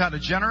we've had a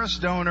generous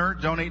donor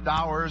donate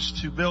dollars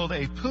to build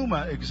a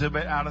puma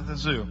exhibit out at the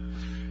zoo.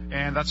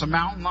 And that's a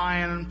mountain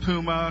lion,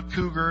 puma,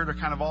 cougar, they're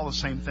kind of all the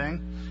same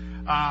thing.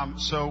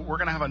 So we're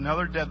going to have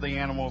another deadly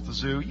animal at the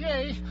zoo.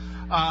 Yay!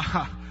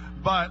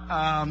 But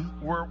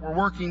we're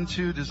working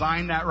to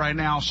design that right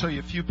now. I'll show you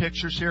a few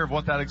pictures here of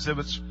what that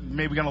exhibit's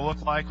maybe going to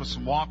look like with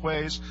some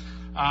walkways.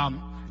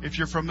 If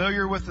you're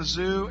familiar with the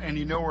zoo and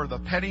you know where the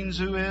petting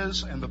zoo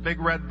is and the big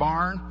red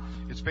barn,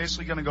 it's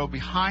basically going to go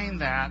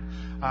behind that,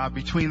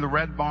 between the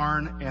red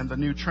barn and the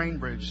new train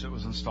bridge that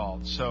was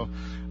installed. So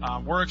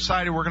we're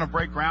excited. We're going to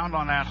break ground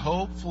on that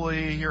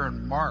hopefully here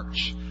in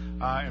March,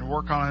 and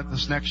work on it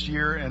this next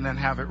year, and then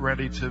have it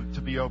ready to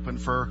be open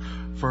for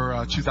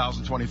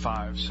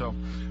 2025. So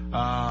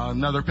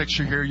another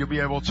picture here, you'll be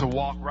able to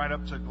walk right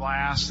up to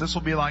glass. This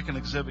will be like an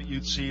exhibit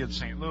you'd see in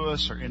St.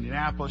 Louis or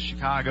Indianapolis,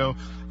 Chicago.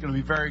 It's going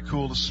to be very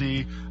cool to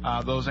see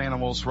those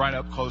animals right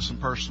up close and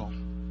personal.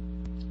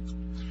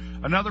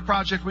 Another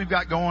project we've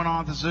got going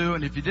on at the zoo,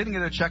 and if you didn't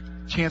get a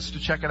chance to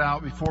check it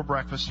out before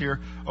breakfast here,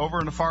 over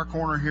in the far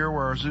corner here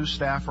where our zoo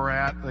staff are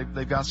at,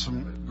 they've got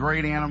some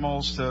great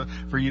animals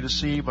for you to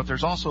see, but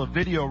there's also a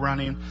video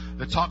running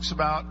that talks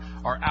about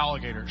our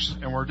alligators.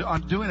 And we're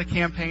doing a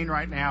campaign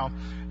right now,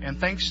 and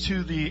thanks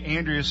to the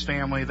Andreas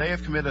family, they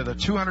have committed a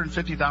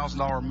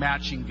 $250,000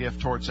 matching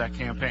gift towards that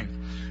campaign.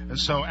 And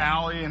so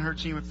Allie and her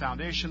team at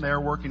Foundation, they're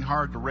working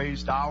hard to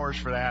raise dollars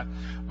for that.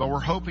 But we're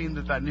hoping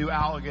that new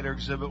alligator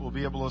exhibit will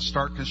be able to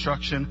start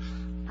construction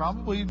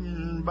probably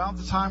about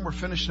the time we're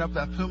finishing up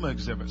that puma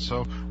exhibit.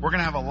 So we're going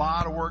to have a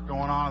lot of work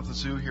going on at the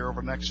zoo here over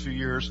the next few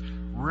years.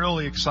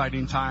 Really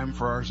exciting time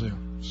for our zoo.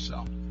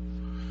 So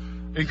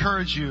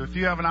encourage you, if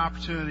you have an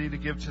opportunity to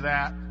give to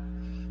that,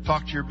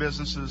 talk to your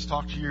businesses,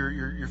 talk to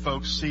your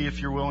folks, see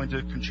if you're willing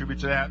to contribute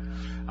to that.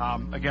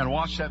 Again,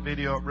 watch that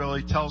video. It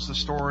really tells the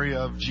story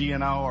of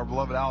G&O, our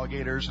beloved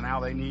alligators, and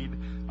how they need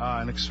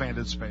an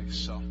expanded space.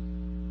 So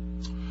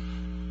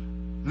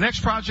the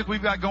next project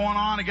we've got going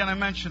on, again, I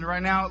mentioned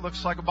right now it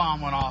looks like a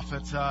bomb went off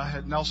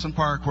at Nelson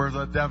Park where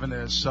the Devon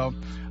is. So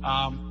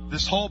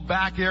this whole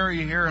back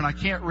area here, and I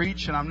can't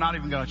reach, and I'm not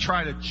even going to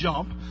try to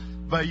jump,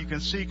 but you can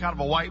see kind of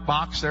a white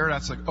box there.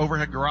 That's an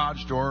overhead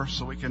garage door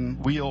so we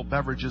can wheel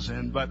beverages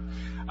in. But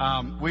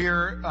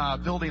we're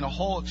building a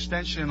whole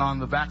extension on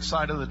the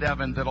backside of the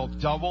Devon that'll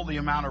double the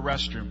amount of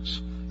restrooms.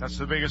 That's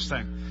the biggest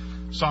thing.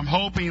 So I'm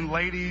hoping,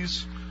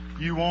 ladies,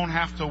 you won't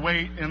have to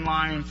wait in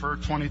line for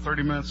 20,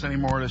 30 minutes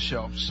anymore to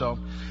show. So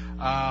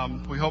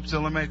we hope to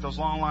eliminate those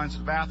long lines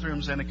of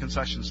bathrooms and the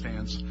concession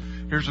stands.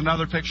 Here's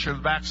another picture of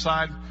the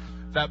backside.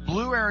 That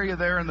blue area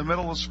there in the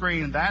middle of the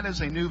screen, that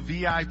is a new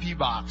VIP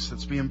box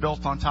that's being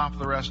built on top of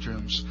the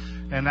restrooms.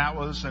 And that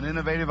was an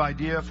innovative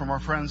idea from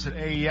our friends at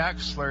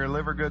AEX, Larry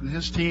Livergood and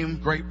his team,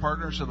 great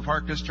partners of the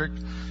Park District.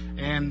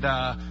 And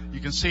you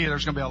can see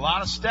there's going to be a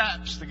lot of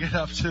steps to get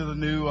up to the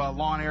new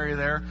lawn area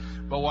there.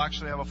 But we'll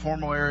actually have a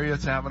formal area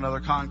to have another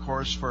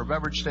concourse for a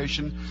beverage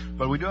station.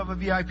 But we do have a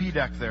VIP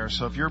deck there.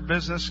 So if your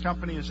business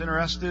company is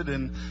interested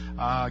in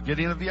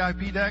getting a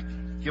VIP deck,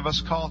 give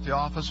us a call at the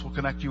office. We'll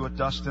connect you with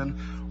Dustin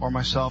or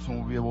myself, and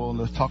we'll be able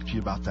to talk to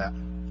you about that.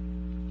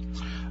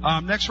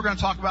 Next, we're going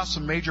to talk about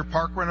some major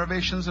park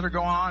renovations that are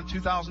going on in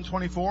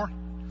 2024.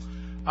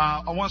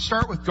 I want to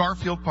start with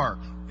Garfield Park.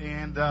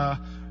 And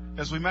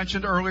as we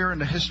mentioned earlier in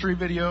the history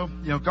video,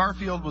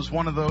 Garfield was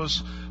one of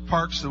those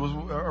parks that was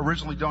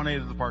originally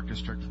donated to the Park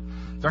District.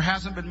 There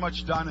hasn't been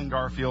much done in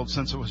Garfield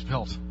since it was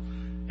built,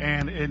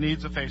 and it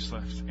needs a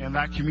facelift, and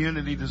that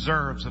community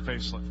deserves a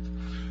facelift.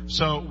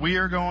 So we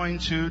are going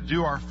to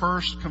do our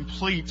first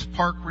complete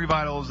park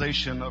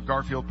revitalization of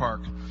Garfield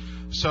Park.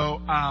 So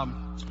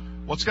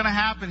what's going to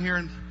happen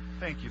here,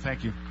 thank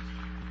you.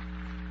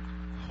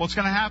 What's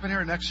going to happen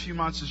here in the next few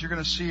months is you're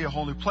going to see a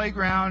whole new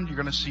playground. You're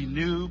going to see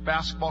new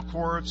basketball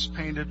courts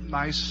painted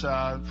nice,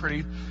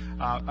 pretty.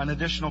 An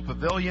additional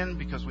pavilion,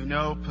 because we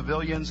know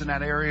pavilions in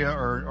that area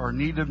are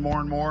needed more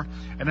and more,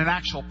 and an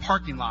actual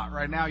parking lot.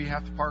 Right now you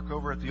have to park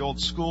over at the old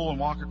school and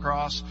walk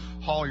across,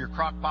 haul your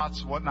crock pots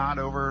and whatnot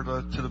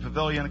over to the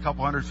pavilion a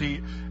couple hundred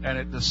feet, and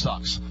it just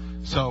sucks.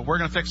 So we're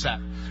going to fix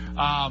that.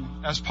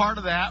 As part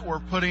of that,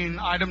 we're putting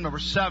item number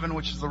 7,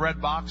 which is the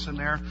red box in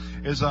there,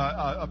 is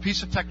a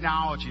piece of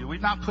technology.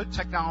 We've not put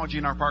technology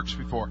in our parks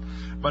before,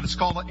 but it's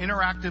called an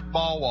interactive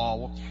ball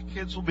wall.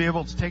 Kids will be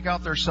able to take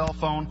out their cell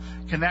phone,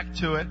 connect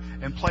to it,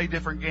 and play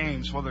different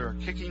games, whether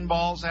they're kicking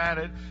balls at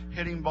it,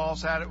 hitting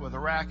balls at it with a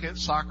racket,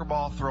 soccer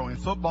ball, throwing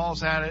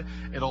footballs at it.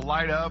 It'll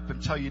light up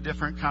and tell you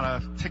different kind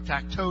of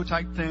tic-tac-toe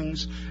type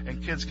things,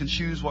 and kids can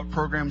choose what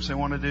programs they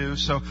want to do.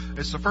 So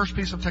it's the first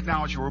piece of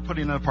technology we're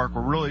putting in the park.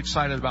 We're really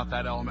excited about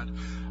that element.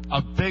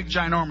 A big,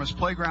 ginormous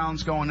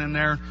playground's going in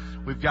there.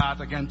 We've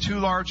got, again, 2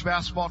 large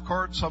basketball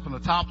courts up in the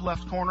top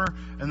left corner,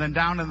 and then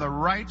down in the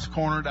right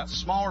corner, that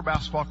smaller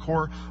basketball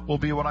court will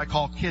be what I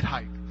call kid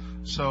height.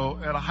 So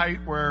at a height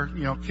where,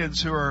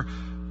 kids who are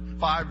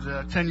 5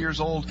 to 10 years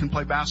old can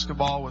play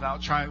basketball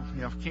without trying,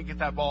 can't get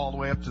that ball all the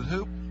way up to the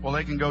hoop. Well,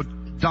 they can go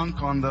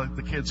dunk on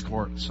the kids'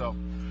 court. So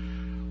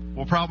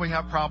we'll probably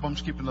have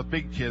problems keeping the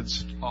big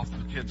kids off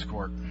the kids'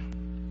 court.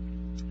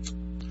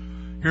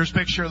 Here's a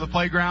picture of the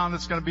playground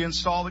that's going to be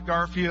installed at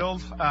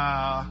Garfield.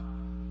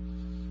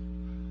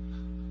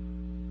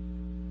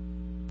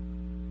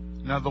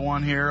 Another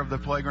one here of the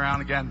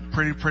playground. Again,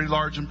 pretty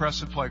large,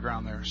 impressive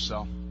playground there.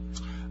 So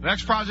the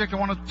next project I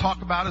want to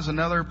talk about is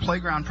another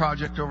playground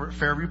project over at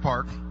Fairview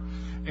Park.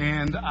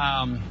 And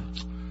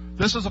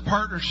this is a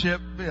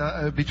partnership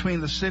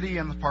between the city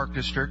and the Park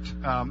District.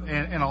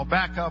 And I'll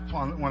back up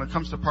on when it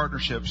comes to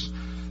partnerships.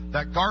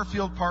 That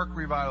Garfield Park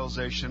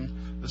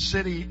revitalization, the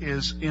city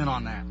is in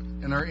on that,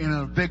 and they're in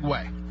a big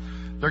way.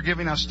 They're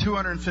giving us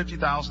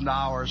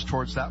 $250,000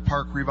 towards that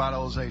park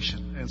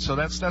revitalization. And so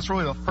that's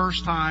really the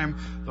first time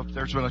that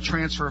there's been a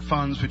transfer of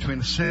funds between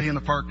the city and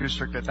the Park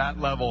District at that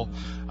level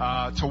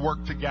to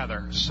work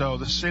together. So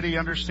the city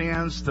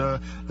understands the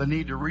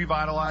need to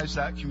revitalize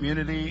that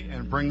community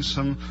and bring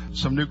some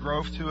new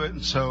growth to it.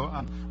 And so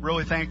I'm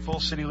really thankful,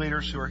 city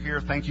leaders who are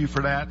here, thank you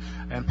for that,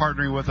 and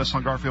partnering with us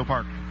on Garfield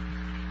Park.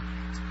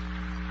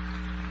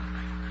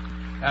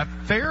 At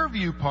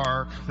Fairview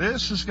Park,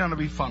 this is going to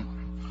be fun.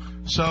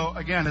 So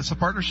again, it's a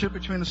partnership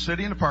between the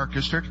city and the Park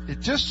District.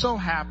 It just so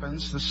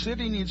happens the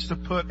city needs to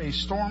put a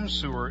storm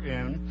sewer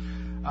in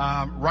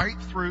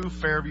right through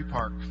Fairview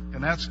Park.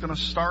 And that's going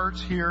to start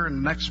here in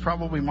the next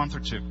probably month or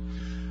two.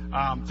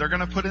 They're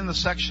going to put in the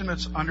section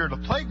that's under the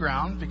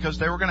playground because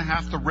they were going to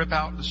have to rip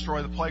out and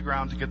destroy the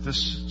playground to get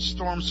this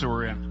storm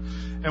sewer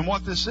in. And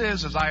what this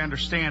is, as I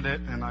understand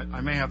it, and I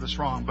may have this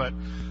wrong, but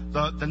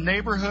the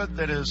neighborhood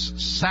that is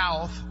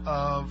south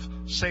of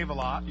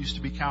Save-A-Lot, used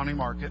to be County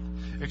Market,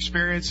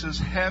 experiences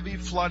heavy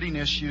flooding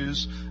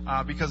issues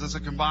because it's a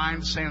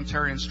combined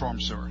sanitary and storm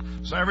sewer.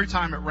 So every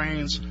time it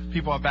rains,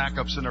 people have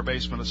backups in their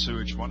basement of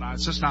sewage and whatnot.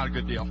 It's just not a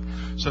good deal.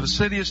 So the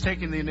city is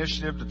taking the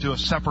initiative to do a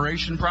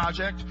separation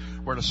project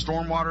where the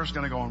storm water is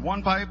going to go in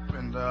one pipe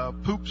and the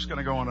poop's going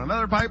to go in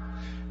another pipe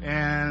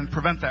and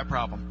prevent that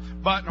problem.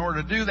 But in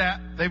order to do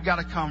that, they've got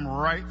to come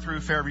right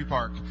through Fairview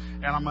Park.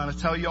 And I'm going to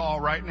tell you all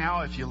right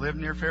now, if you live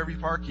near Fairview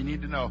Park, you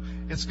need to know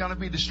it's going to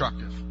be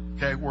destructive.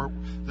 Okay,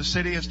 the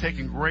city has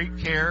taken great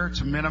care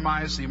to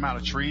minimize the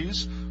amount of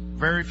trees.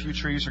 Very few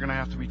trees are going to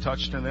have to be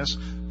touched in this,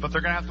 but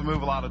they're going to have to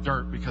move a lot of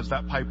dirt because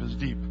that pipe is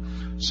deep.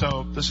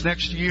 So this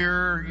next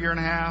year and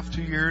a half,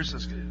 2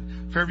 years,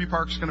 Fairview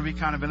Park is going to be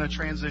kind of in a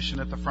transition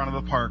at the front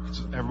of the park.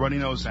 Everybody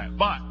knows that.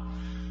 But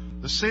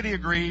the city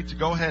agreed to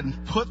go ahead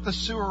and put the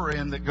sewer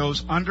in that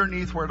goes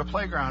underneath where the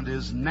playground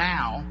is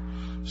now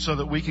so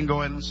that we can go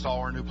ahead and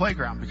install our new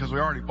playground because we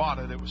already bought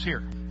it. It was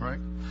here, right?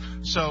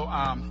 So,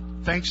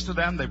 thanks to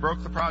them, they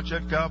broke the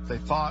project up. They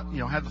thought,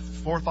 had the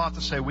forethought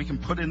to say we can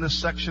put in this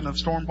section of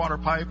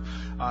stormwater pipe.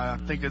 I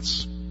think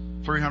it's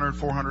 300,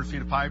 400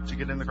 feet of pipe to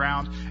get in the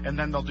ground. And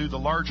then they'll do the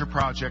larger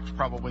project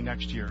probably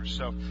next year.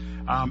 So,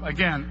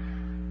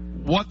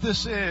 again, what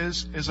this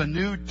is a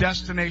new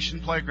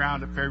destination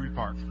playground at Fairview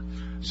Park.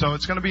 So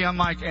it's going to be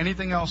unlike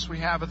anything else we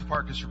have at the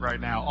Park District right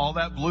now. All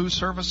that blue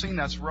surfacing,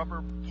 that's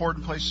rubber poured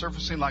in place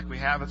surfacing like we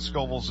have at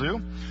Scoville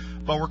Zoo.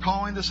 But we're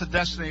calling this a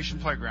destination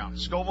playground.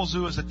 Scoville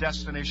Zoo is a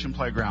destination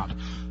playground.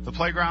 The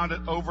playground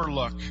at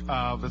Overlook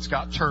that's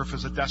got turf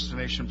is a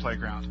destination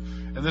playground.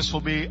 And this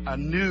will be a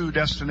new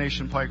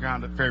destination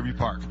playground at Fairview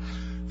Park.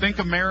 Think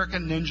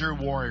American Ninja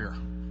Warrior,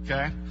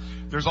 okay?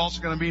 There's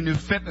also going to be new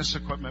fitness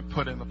equipment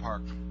put in the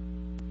park.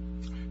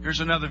 Here's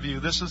another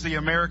view. This is the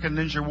American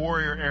Ninja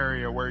Warrior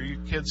area where you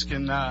kids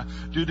can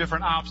do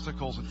different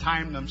obstacles and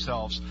time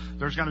themselves.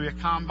 There's going to be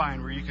a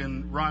combine where you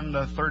can run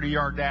the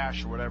 30-yard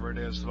dash or whatever it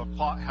is. It'll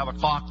have a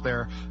clock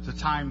there to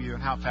time you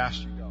and how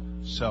fast you go.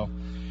 So,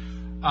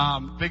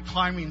 big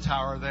climbing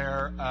tower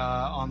there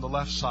on the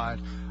left side.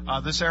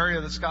 This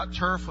area that's got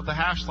turf with the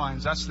hash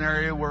lines, that's an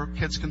area where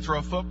kids can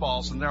throw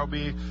footballs. And there'll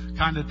be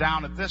kind of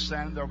down at this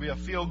end, there'll be a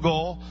field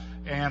goal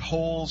and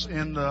holes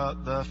in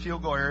the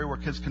field goal area where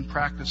kids can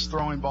practice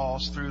throwing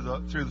balls through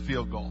the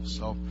field goal.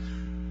 So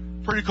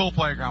pretty cool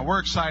playground. We're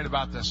excited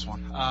about this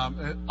one.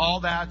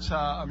 All that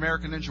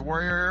American Ninja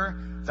Warrior area,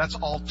 that's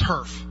all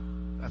turf.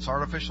 That's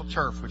artificial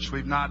turf, which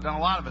we've not done a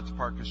lot of at the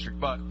Park District,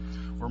 but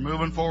we're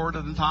moving forward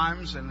in the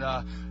times, and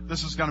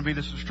this is going to be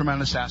this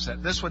tremendous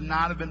asset. This would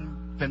not have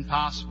been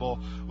possible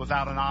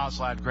without an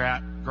OSLAD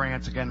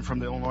grant, again, from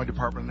the Illinois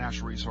Department of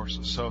Natural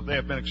Resources. So they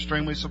have been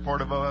extremely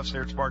supportive of us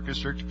here at the Park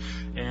District,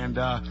 and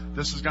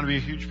this is going to be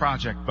a huge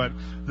project. But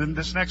then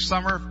this next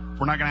summer,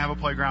 we're not going to have a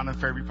playground in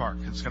Fairview Park.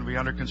 It's going to be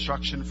under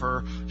construction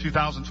for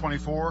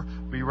 2024,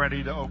 be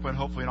ready to open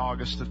hopefully in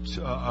August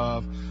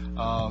of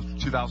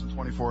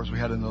 2024 as we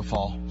head into the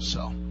fall.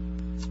 So,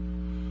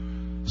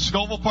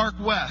 Scoville Park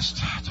West,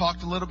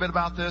 talked a little bit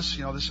about this.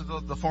 This is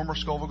the former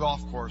Scoville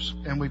Golf Course,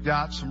 and we've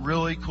got some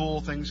really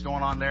cool things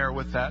going on there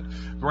with that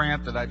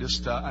grant that I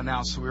just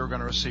announced that we were going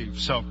to receive.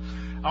 So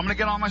I'm going to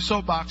get on my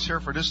soapbox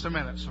here for just a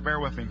minute, so bear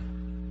with me.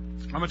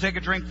 I'm going to take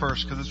a drink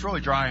first because it's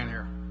really dry in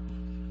here.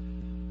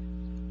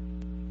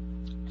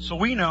 So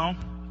we know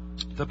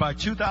that by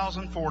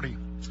 2040,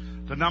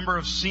 the number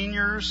of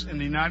seniors in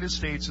the United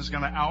States is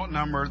going to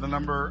outnumber the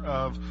number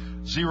of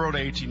 0 to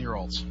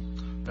 18-year-olds.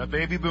 The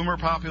baby boomer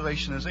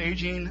population is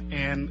aging,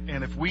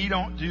 and if we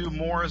don't do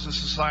more as a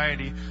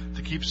society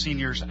to keep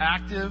seniors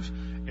active,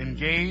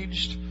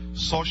 engaged,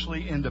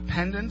 socially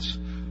independent,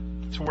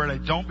 to where they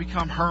don't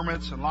become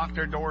hermits and lock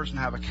their doors and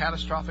have a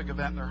catastrophic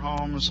event in their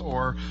homes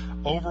or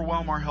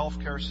overwhelm our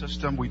healthcare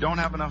system. We don't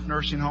have enough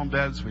nursing home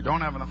beds. We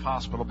don't have enough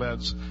hospital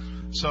beds.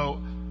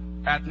 So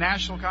at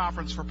National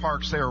Conference for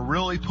Parks, they are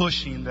really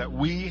pushing that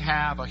we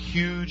have a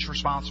huge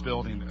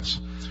responsibility in this.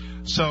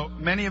 So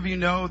many of you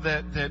know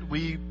that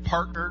we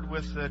partnered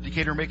with the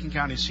Decatur-Macon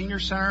County Senior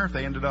Center.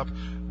 They ended up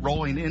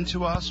rolling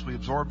into us. We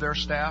absorbed their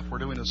staff. We're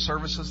doing the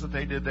services that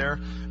they did there.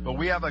 But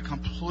we have a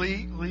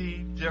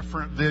completely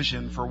different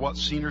vision for what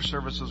senior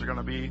services are going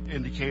to be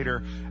in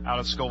Decatur out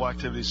at Scoville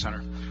Activity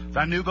Center.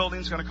 That new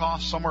building is going to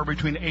cost somewhere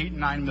between $8 and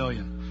 $9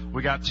 million.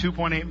 We got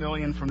 $2.8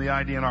 million from the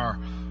IDNR.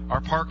 Our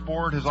park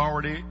board has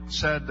already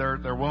said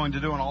they're willing to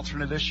do an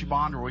alternate issue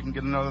bond where we can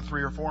get another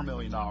 $3 or $4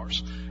 million.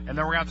 And then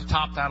we're going to have to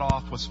top that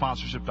off with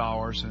sponsorship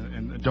dollars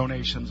and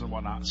donations and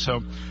whatnot.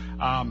 So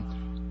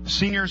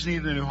seniors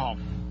need a new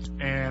home.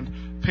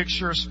 And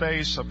picture a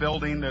space, a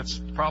building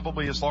that's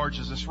probably as large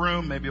as this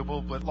room, maybe a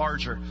little bit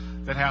larger,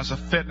 that has a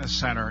fitness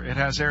center. It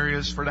has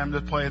areas for them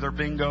to play their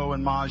bingo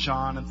and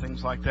mahjong and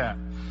things like that.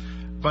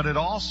 But it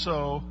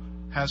also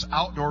has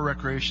outdoor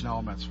recreation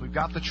elements. We've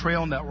got the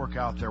trail network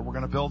out there. We're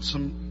going to build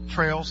some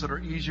trails that are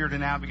easier to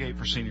navigate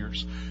for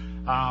seniors.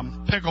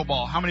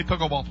 Pickleball. How many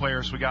pickleball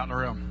players we got in the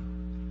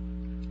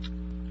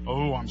room?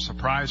 Oh, I'm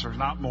surprised there's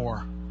not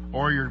more.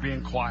 Or you're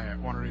being quiet,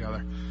 one or the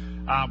other.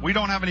 We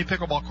don't have any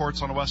pickleball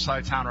courts on the west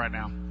side of town right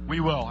now. We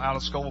will, out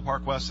of Scoville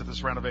Park West at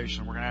this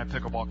renovation. We're going to have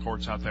pickleball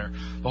courts out there.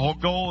 The whole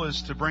goal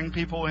is to bring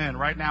people in.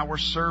 Right now we're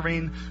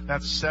serving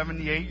that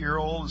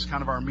 78-year-old is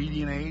kind of our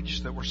median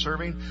age that we're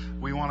serving.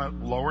 We want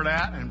to lower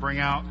that and bring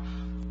out,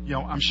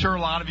 I'm sure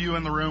a lot of you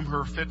in the room who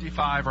are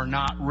 55 are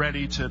not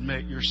ready to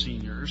admit you're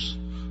seniors.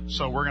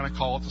 So we're going to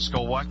call it the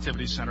Scoville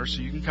Activity Center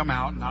so you can come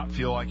out and not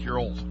feel like you're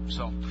old.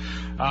 So,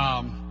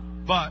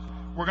 but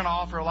we're going to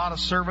offer a lot of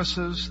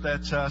services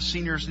that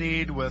seniors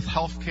need with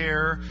health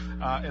care,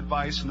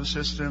 advice and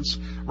assistance.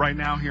 Right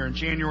now here in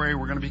January,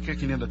 we're going to be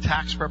kicking into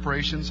tax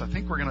preparations. I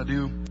think we're going to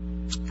do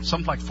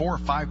something like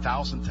 4,000 or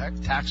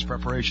 5,000 tax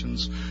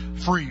preparations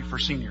free for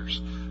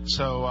seniors.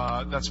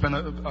 So that's been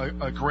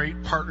a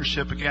great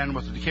partnership, again,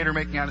 with the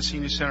Decatur-Macon County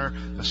Senior Center.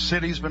 The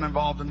city's been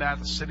involved in that.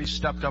 The city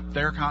stepped up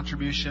their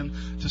contribution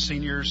to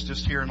seniors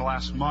just here in the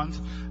last month,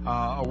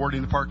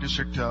 awarding the Park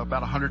District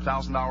about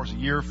 $100,000 a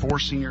year for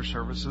senior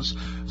services.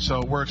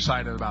 So we're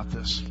excited about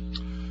this.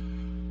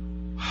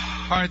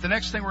 All right, the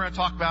next thing we're going to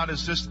talk about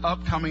is just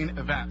upcoming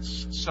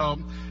events. So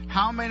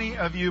how many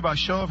of you, by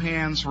show of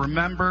hands,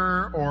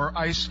 remember or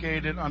ice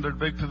skated under the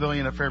big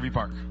pavilion at Fairview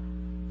Park?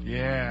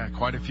 Yeah,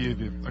 quite a few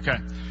of you. Okay.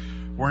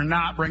 We're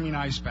not bringing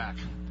ice back.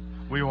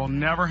 We will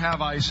never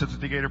have ice at the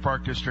Decatur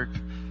Park District.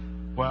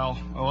 Well,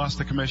 unless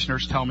the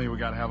commissioners tell me we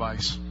got to have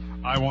ice.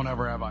 I won't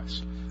ever have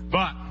ice.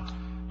 But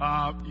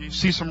you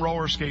see some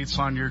roller skates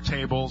on your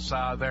tables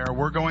there.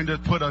 We're going to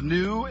put a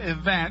new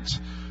event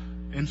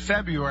in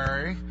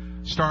February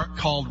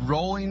called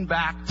Rolling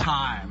Back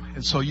Time.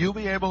 And so you'll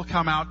be able to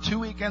come out 2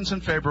 weekends in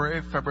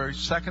February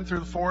 2nd through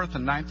the 4th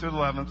and 9th through the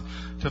 11th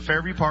to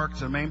Fairview Park,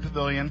 to the main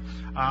pavilion.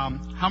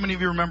 How many of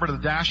you remember the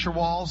dasher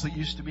walls that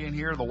used to be in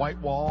here, the white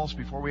walls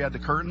before we had the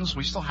curtains?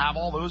 We still have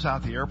all those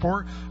out at the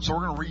airport. So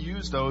we're going to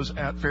reuse those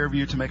at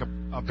Fairview to make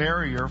a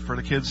barrier for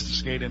the kids to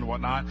skate in and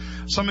whatnot.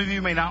 Some of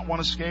you may not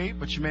want to skate,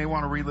 but you may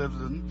want to relive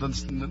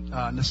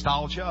the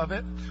nostalgia of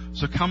it.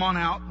 So come on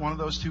out one of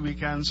those 2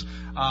 weekends.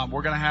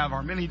 We're going to have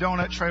our mini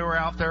donut trailer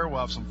out there. We'll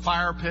have some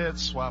fire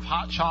pits. We'll have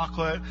hot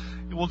chocolate.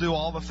 We'll do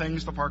all the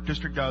things the Park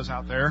District does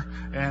out there.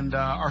 And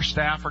our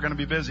staff are going to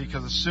be busy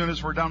because as soon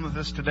as we're done with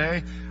this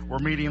today, we're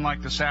meeting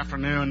like this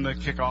afternoon to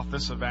kick off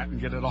this event and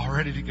get it all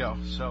ready to go.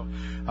 So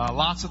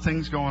lots of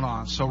things going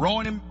on. So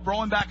rolling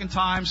back in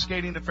time,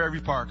 skating to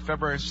Fairview Park,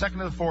 February 2nd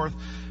to the 4th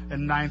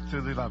and 9th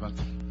through the 11th.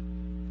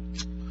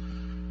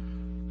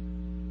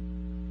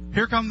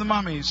 Here come the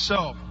mummies.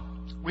 So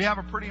we have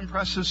a pretty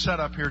impressive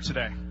setup here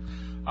today.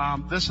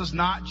 This is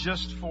not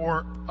just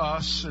for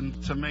us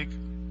and to make.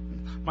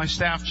 My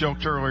staff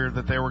joked earlier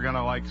that they were going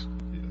to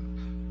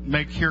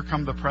make "Here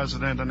Come the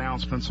President"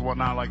 announcements and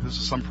whatnot, like this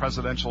is some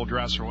presidential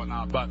address or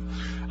whatnot. But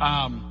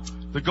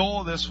the goal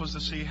of this was to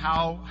see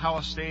how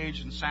a stage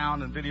and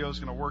sound and video is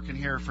going to work in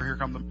here for "Here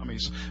Come the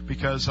Mummies."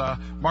 Because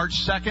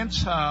March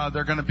 2nd,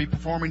 they're going to be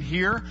performing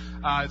here.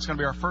 It's going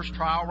to be our first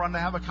trial run to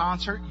have a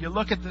concert. You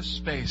look at this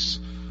space.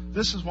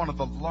 This is one of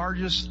the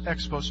largest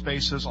expo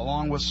spaces,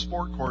 along with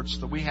sport courts,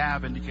 that we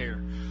have in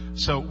Decatur.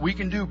 So we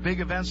can do big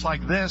events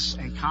like this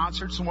and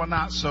concerts and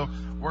whatnot. So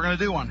we're going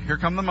to do one. Here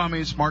Come the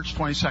Mummies, March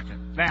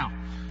 22nd. Now,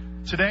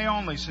 today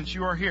only, since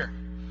you are here,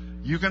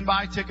 you can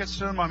buy tickets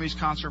to the Mummies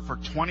concert for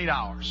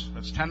 $20.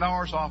 That's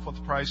 $10 off what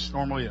the price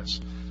normally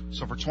is.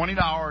 So for $20,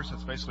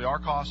 that's basically our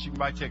cost. You can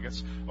buy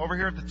tickets. Over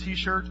here at the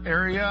T-shirt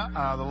area,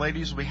 the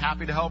ladies will be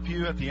happy to help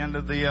you at the end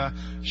of the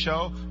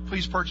show.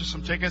 Please purchase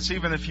some tickets,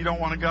 even if you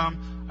don't want to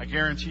come. I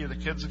guarantee you the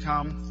kids will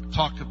come. I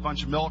talked to a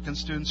bunch of Milliken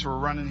students who were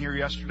running here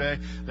yesterday.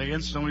 They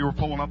instantly were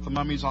pulling up the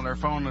Mummies on their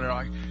phone, and they're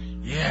like,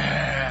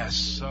 yes.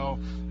 So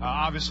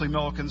obviously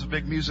Milliken's a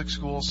big music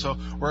school, so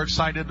we're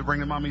excited to bring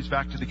the Mummies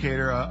back to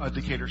Decatur, a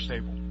Decatur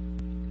staple.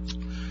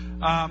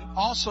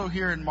 Also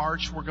here in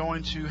March, we're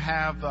going to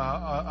have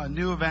a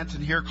new event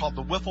in here called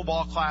the Wiffle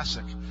Ball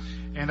Classic.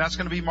 And that's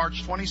going to be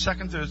March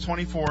 22nd to the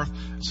 24th.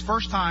 It's the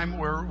first time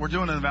we're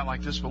doing an event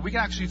like this, but we can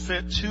actually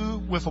fit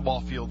 2 wiffle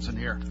ball fields in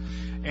here.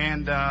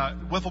 And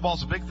wiffle ball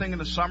is a big thing in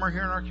the summer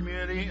here in our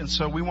community, and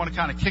so we want to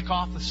kind of kick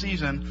off the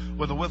season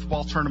with a wiffle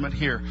ball tournament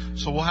here.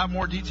 So we'll have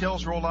more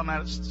details rolled on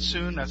that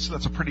soon. That's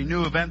a pretty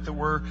new event that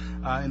we're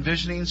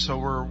envisioning, so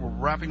we're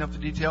wrapping up the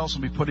details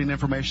and we'll be putting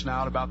information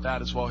out about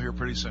that as well here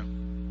pretty soon.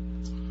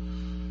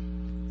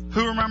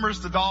 Who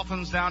remembers the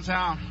Dolphins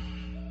downtown?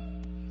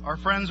 Our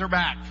friends are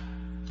back.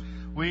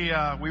 We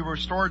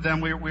restored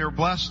them. We were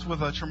blessed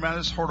with a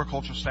tremendous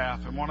horticulture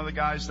staff, and one of the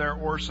guys there,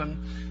 Orson,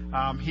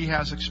 he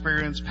has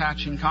experience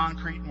patching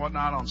concrete and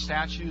whatnot on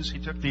statues. He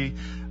took the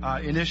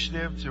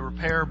initiative to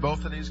repair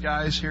both of these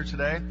guys here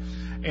today,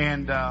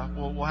 and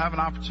we'll have an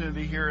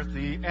opportunity here at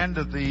the end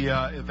of the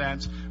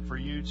event for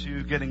you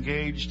to get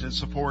engaged and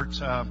support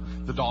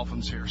the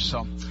Dolphins here.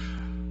 So.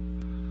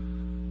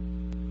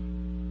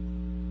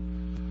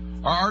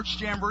 Our Arts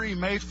Jamboree,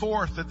 May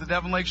 4th at the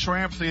Devon Lakeshore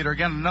Amphitheater.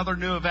 Again, another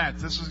new event.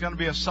 This is going to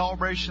be a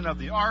celebration of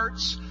the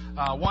arts,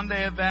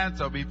 one-day event.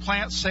 There'll be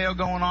plant sale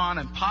going on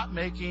and pot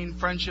making,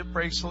 friendship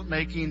bracelet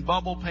making,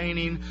 bubble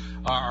painting.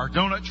 Our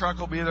donut truck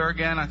will be there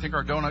again. I think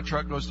our donut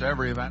truck goes to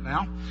every event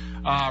now.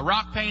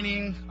 Rock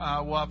painting,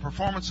 we'll have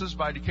performances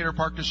by Decatur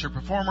Park District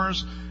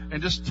performers,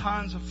 and just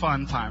tons of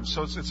fun times.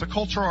 So it's a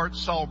cultural arts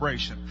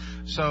celebration.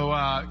 So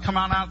come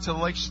on out to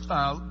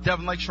the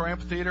Devon Lakeshore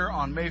Amphitheater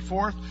on May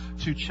 4th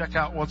to check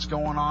out what's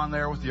going on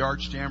there with the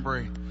Arts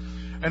Jamboree.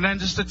 And then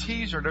just a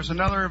teaser, there's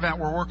another event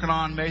we're working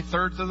on May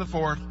 3rd to the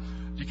 4th,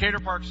 Decatur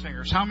Park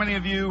Singers. How many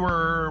of you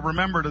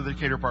remember the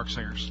Decatur Park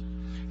Singers?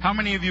 How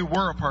many of you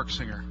were a park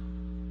singer?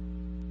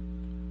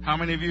 How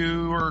many of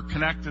you were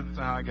connected?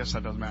 I guess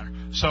that doesn't matter.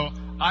 So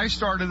I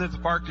started at the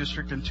Park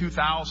District in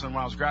 2000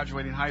 when I was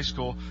graduating high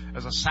school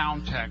as a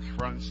sound tech,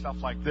 running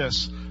stuff like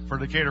this for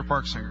Decatur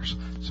Park Singers.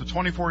 So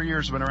 24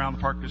 years I've been around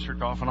the Park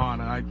District off and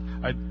on, and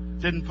I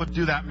didn't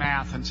do that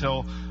math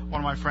until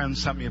one of my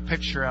friends sent me a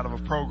picture out of a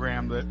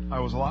program that I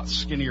was a lot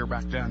skinnier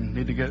back then.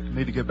 Need to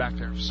get back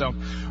there. So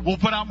we'll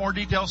put out more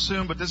details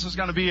soon, but this is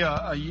going to be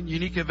a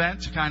unique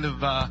event to kind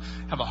of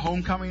have a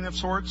homecoming of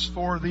sorts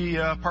for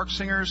the Park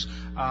Singers.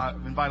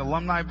 Invite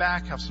alumni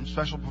back, have some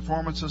special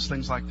performances,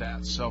 things like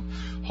that. So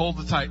hold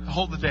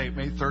the date,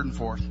 May 3rd and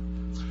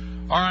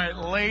 4th. All right,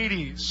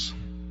 ladies,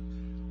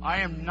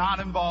 I am not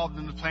involved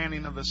in the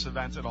planning of this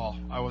event at all.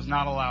 I was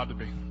not allowed to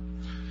be.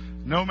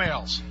 No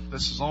males.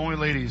 This is only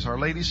ladies. Our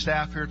lady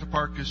staff here at the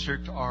Park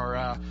District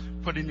are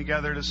putting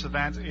together this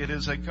event. It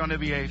is going to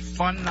be a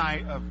fun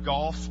night of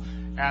golf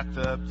at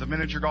the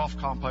miniature golf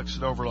complex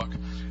at Overlook.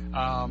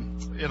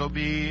 It'll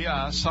be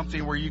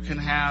something where you can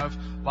have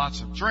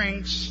lots of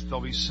drinks.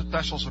 There'll be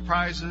special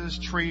surprises,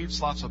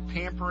 treats, lots of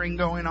pampering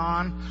going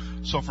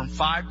on. So from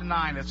 5 to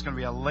 9, it's going to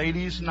be a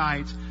ladies'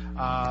 night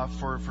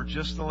for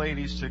just the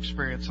ladies to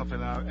experience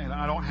something. And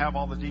I don't have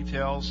all the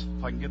details.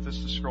 If I can get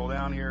this to scroll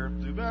down here,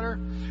 do better.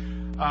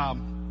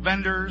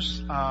 Vendors,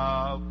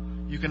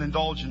 you can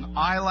indulge in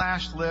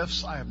eyelash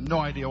lifts. I have no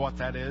idea what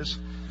that is.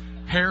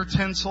 Hair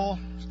tinsel,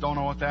 don't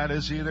know what that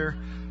is either.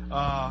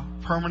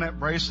 Permanent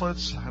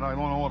bracelets, I don't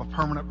know what a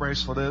permanent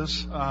bracelet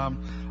is.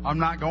 I'm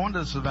not going to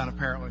this event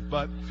apparently,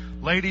 but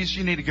ladies,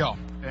 you need to go.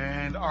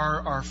 And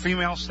our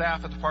female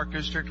staff at the Park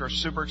District are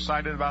super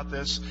excited about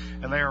this,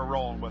 and they are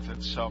rolling with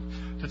it. So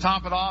to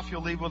top it off,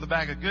 you'll leave with a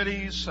bag of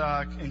goodies.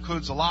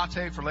 Includes a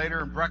latte for later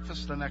and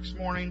breakfast the next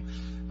morning.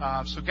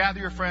 So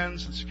gather your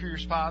friends and secure your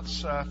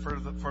spots for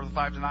the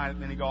 5 to 9 at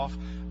mini golf.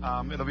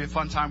 It'll be a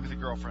fun time with your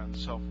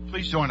girlfriends. So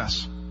please join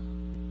us.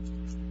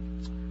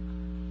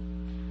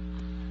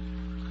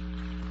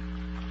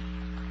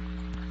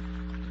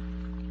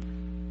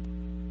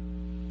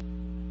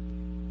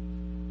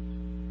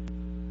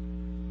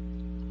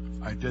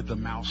 I did the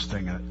mouse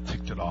thing and it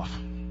ticked it off.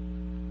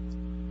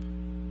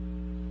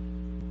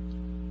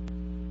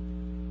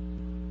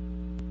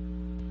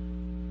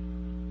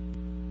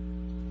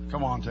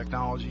 Come on,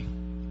 technology.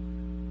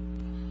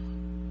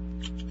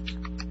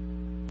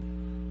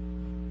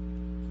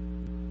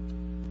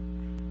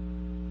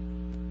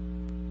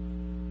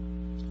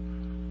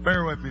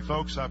 Bear with me,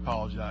 folks. I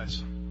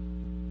apologize.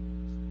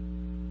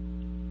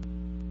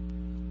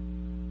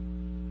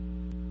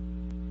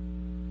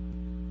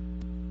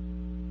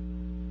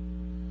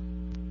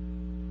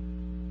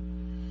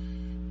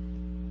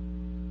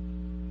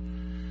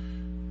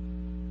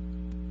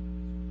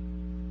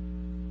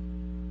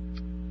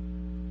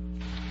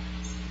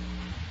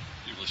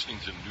 Listening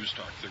to News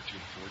Talk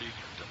 1340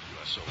 from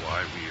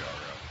WSOY. We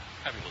are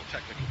having a little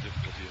technical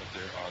difficulty up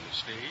there on the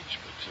stage,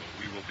 but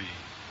we will be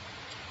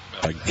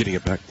getting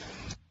it back.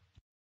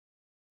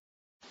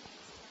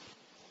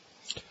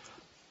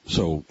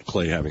 So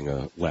Clay having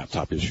a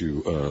laptop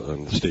issue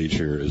on the stage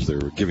here as they're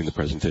giving the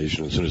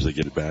presentation. As soon as they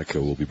get it back,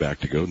 we'll be back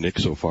to go. Nick,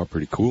 so far,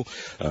 pretty cool.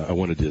 I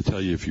wanted to tell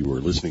you, if you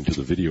were listening to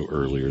the video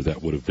earlier,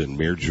 that would have been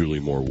Mayor Julie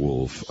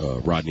Moore-Wolf,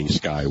 Rodney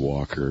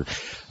Skywalker,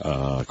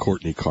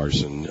 Courtney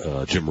Carson,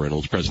 Jim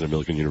Reynolds, president of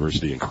Millikan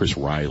University, and Chris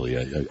Riley.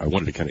 I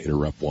wanted to kind of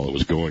interrupt while it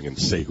was going and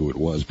say who it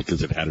was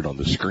because it had it on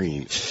the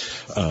screen.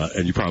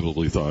 And you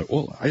probably thought,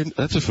 well,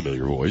 that's a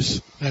familiar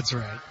voice. That's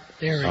right.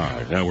 There we go. All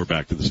right, now we're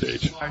back to the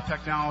stage. My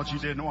technology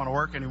didn't want to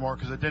work anymore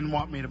because it didn't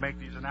want me to make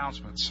these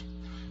announcements.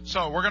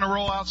 So we're going to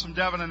roll out some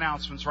Devon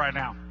announcements right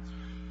now.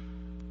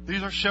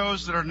 These are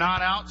shows that are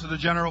not out to the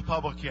general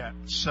public yet.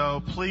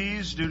 So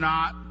please do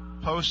not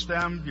post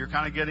them. You're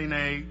kind of getting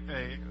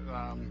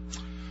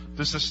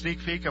this is a sneak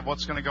peek of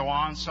what's going to go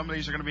on. Some of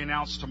these are going to be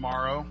announced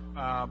tomorrow.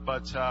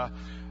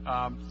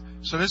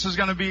 So this is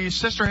going to be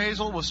Sister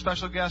Hazel with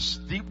special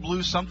guest Deep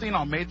Blue Something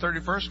on May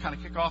 31st, kind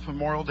of kick off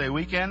Memorial Day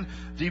weekend.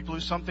 Deep Blue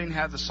Something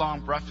had the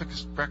song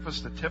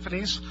Breakfast at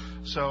Tiffany's.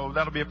 So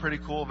that'll be a pretty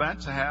cool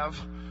event to have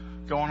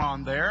going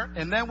on there.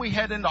 And then we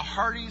head into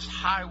Hardy's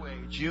Highway,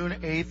 June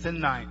 8th and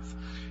 9th.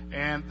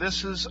 And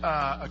this is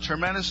a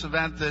tremendous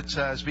event that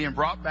is being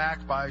brought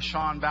back by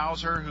Sean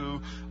Bowser,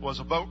 who was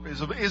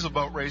is a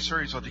boat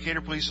racer. He's a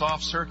Decatur police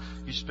officer.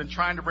 He's been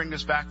trying to bring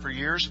this back for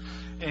years,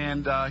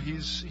 and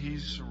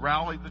he's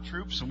rallied the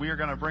troops, and we are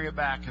going to bring it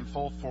back in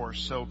full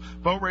force. So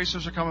boat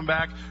racers are coming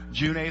back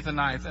June 8th and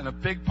 9th, and a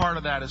big part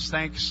of that is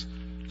thanks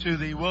to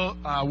the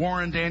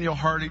Warren Daniel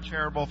Hardy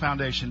Charitable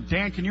Foundation.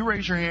 Dan, can you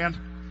raise your hand?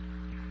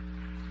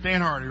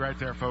 Dan Hardy right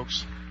there,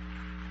 folks.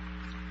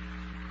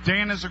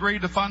 Dan has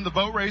agreed to fund the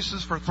boat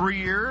races for 3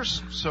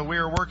 years, so we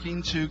are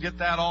working to get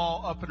that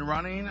all up and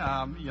running.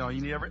 You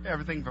need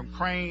everything from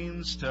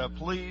cranes to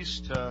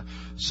police to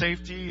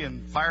safety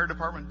and fire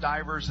department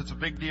divers. It's a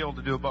big deal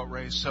to do a boat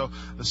race. So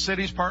the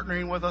city's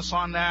partnering with us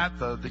on that.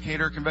 The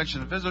Decatur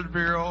Convention and Visitor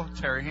Bureau,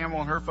 Terry Hamill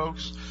and her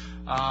folks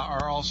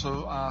are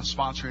also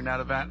sponsoring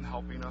that event and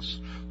helping us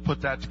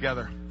put that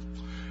together.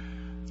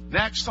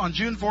 Next, on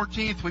June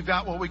 14th, we've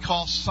got what we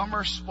call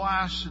Summer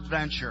Splash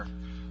Adventure.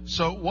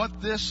 So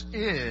what this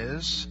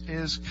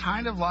is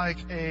kind of like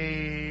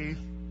a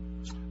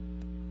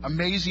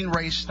amazing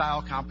race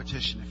style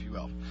competition, if you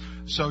will.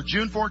 So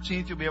June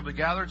 14th, you'll be able to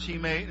gather a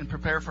teammate and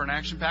prepare for an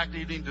action-packed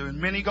evening doing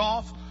mini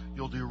golf.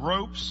 You'll do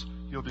ropes.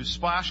 You'll do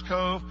Splash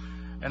Cove.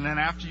 And then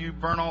after you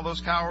burn all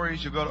those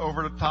calories, you'll go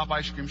over to the top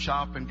ice cream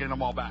shop and get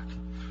them all back.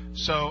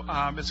 So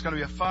it's going to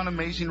be a fun,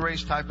 amazing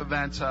race type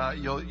event.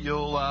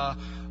 You'll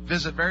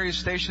visit various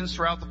stations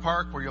throughout the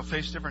park where you'll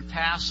face different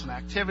tasks and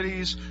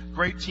activities.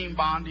 Great team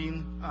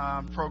bonding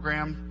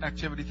program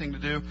activity thing to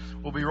do.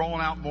 We'll be rolling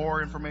out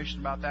more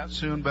information about that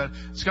soon, but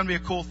it's going to be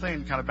a cool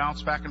thing to kind of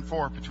bounce back and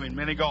forth between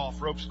mini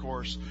golf, ropes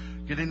course,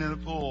 getting in the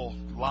pool,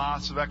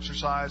 lots of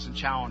exercise and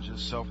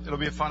challenges. So it'll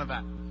be a fun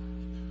event.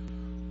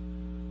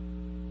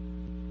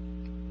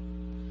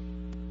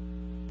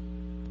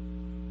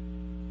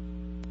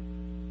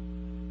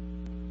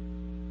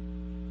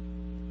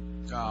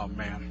 Oh,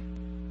 man.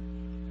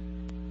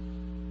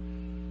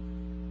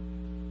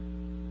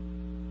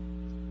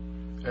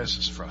 This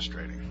is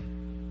frustrating.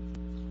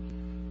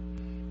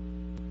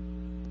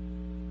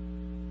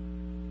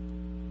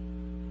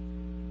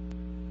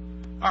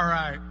 All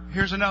right,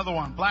 here's another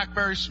one.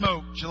 Blackberry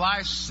Smoke, July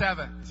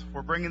 7th.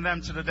 We're bringing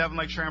them to the Devon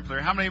Lakeshore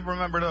Amphitheater. How many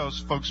remember those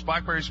folks?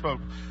 Blackberry Smoke,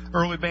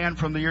 early band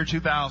from the year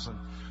 2000.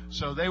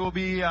 So they will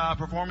be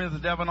performing at the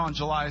Devon on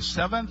July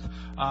 7th.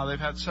 They've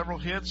had several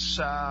hits,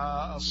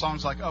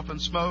 songs like Up in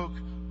Smoke,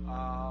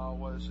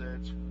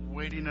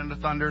 Waiting in the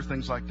Thunder,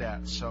 things like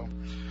that. So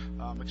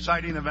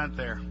exciting event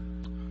there.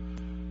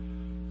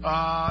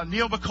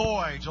 Neil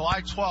McCoy,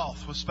 July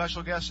 12th, with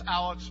special guest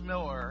Alex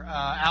Miller.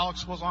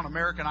 Alex was on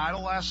American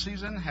Idol last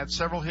season, had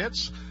several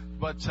hits,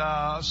 but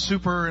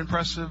super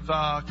impressive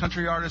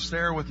country artist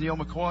there with Neil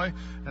McCoy,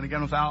 and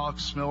again with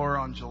Alex Miller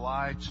on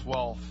July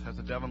 12th at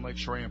the Devon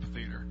Lakeshore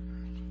Amphitheater.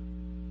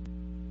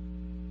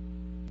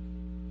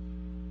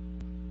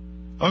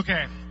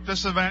 Okay,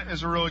 this event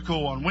is a really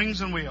cool one,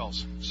 Wings and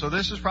Wheels. So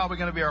this is probably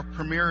going to be our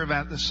premier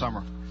event this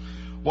summer.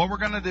 What we're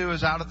going to do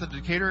is out at the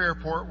Decatur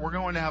Airport, we're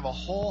going to have a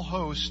whole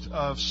host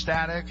of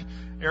static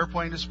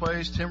airplane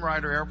displays. Tim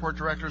Ryder, airport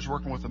director, is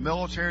working with the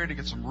military to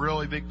get some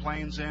really big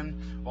planes in.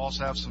 We'll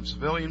also have some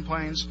civilian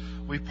planes.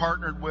 We've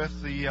partnered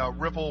with the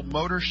Ripple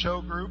Motor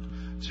Show group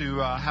to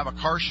have a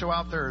car show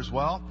out there as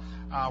well.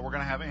 We're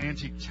going to have an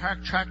antique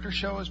tractor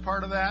show as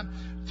part of that.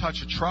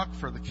 Touch a Truck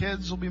for the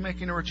kids will be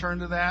making a return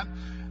to that.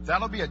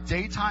 That'll be a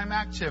daytime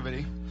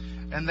activity.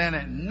 And then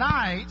at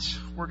night,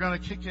 we're going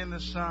to kick into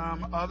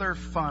some other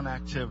fun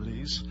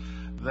activities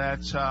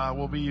that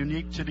will be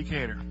unique to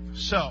Decatur.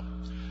 So,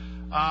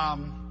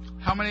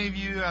 how many of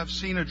you have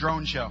seen a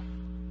drone show?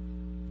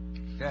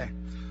 Okay.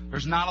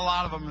 There's not a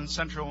lot of them in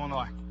central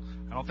Illinois.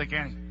 I don't think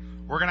any.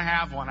 We're going to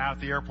have one out at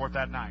the airport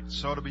that night.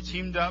 So it'll be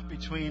teamed up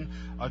between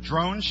a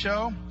drone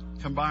show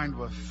combined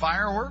with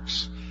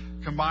fireworks,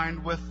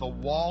 combined with the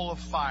Wall of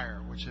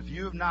Fire, which if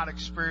you have not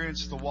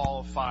experienced the Wall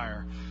of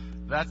Fire,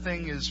 that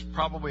thing is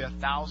probably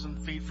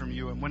 1,000 feet from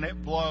you, and when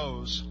it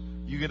blows,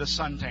 you get a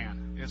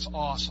suntan. It's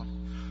awesome.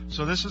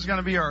 So this is going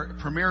to be our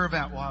premier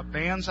event. We'll have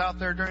bands out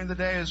there during the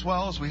day as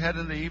well as we head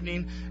into the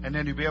evening, and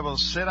then you'll be able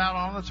to sit out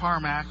on the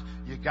tarmac.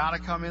 You got to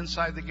come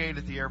inside the gate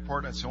at the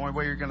airport. That's the only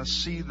way you're going to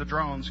see the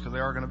drones, because they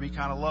are going to be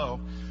kind of low,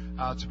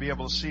 to be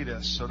able to see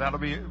this. So that'll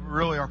be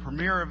really our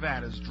premier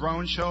event, is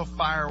drone show,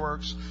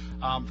 fireworks,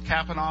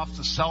 capping off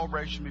the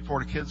celebration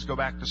before the kids go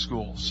back to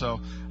school.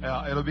 So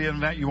it'll be an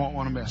event you won't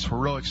want to miss. We're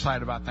really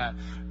excited about that.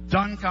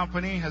 Dunn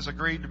Company has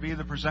agreed to be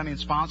the presenting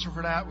sponsor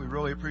for that. We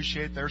really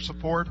appreciate their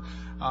support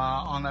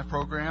on that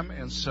program,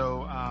 and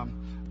so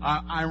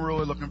I'm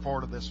really looking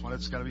forward to this one.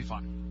 It's going to be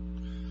fun.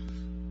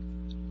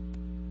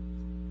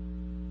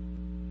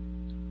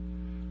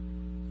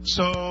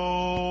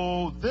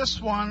 So this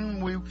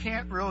one we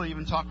can't really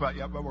even talk about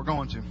yet, but we're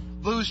going to.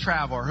 Blues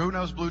Traveler. Who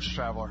knows Blues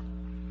Traveler?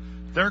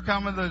 They're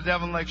coming to the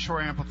Devon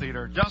Lakeshore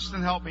Amphitheater.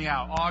 Justin, help me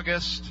out.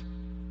 August.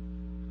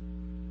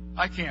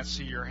 I can't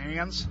see your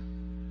hands.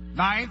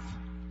 9th,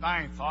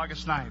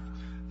 August 9th.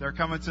 They're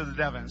coming to the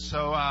Devon.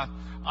 So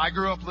I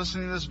grew up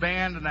listening to this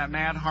band and that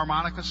mad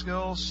harmonica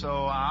skills,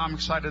 so I'm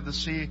excited to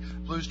see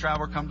Blues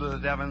Traveler come to the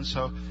Devon.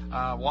 So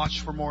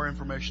watch for more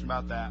information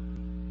about that.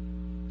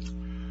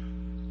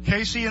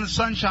 Casey and the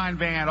Sunshine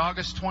Band,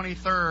 August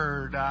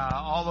 23rd.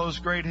 All those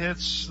great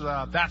hits.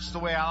 That's the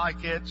Way I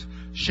Like It.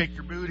 Shake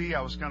Your Booty.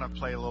 I was going to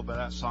play a little bit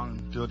of that song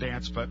and do a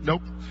dance, but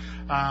nope.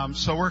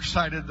 So we're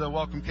excited to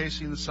welcome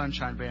Casey and the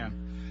Sunshine Band.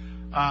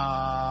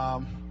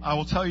 I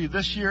will tell you,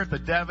 this year at the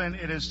Devon,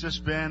 it has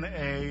just been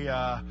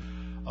a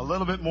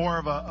little bit more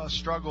of a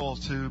struggle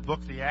to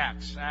book the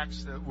acts.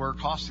 Acts that were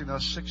costing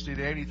us $60,000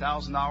 to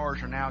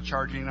 $80,000 are now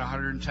charging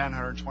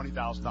 $110,000,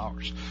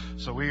 $120,000.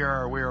 So we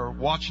are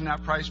watching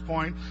that price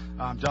point.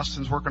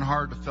 Justin's working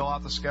hard to fill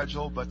out the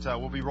schedule, but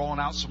we'll be rolling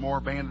out some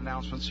more band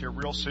announcements here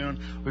real soon.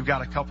 We've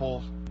got a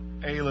couple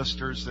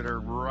A-listers that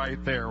are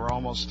right there. We're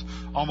almost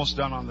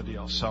done on the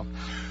deal. So.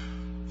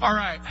 All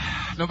right,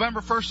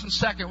 November 1st and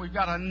 2nd, we've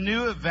got a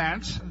new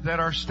event that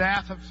our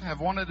staff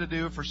have wanted to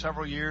do for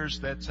several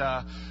years that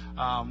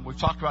we've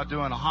talked about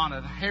doing a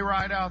haunted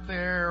hayride out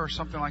there or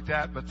something like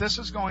that. But this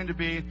is going to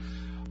be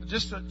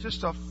just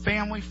a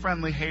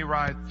family-friendly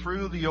hayride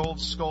through the old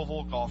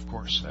Scoville Golf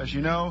Course. As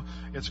you know,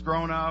 it's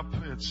grown up.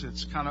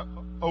 It's kind of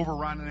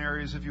overrun in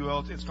areas, if you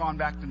will. It's gone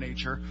back to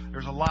nature.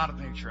 There's a lot of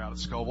nature out at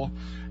Scoville.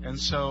 And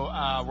so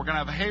we're going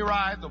to have a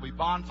hayride. There'll be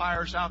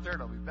bonfires out there.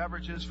 There'll be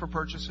beverages for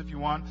purchase if you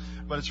want.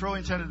 But it's really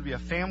intended to be a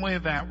family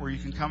event where you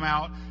can come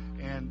out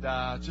and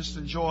just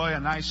enjoy a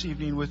nice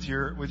evening with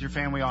your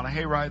family on a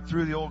hayride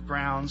through the old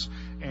grounds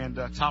and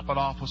top it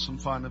off with some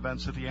fun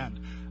events at the end.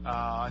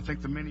 I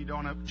think the mini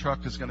donut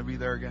truck is going to be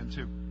there again,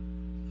 too.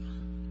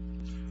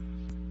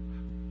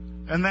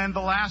 And then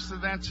the last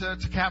event to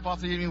cap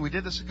off the evening, we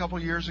did this a couple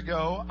years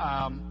ago,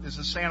 is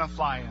the Santa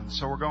Fly-In.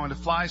 So we're going to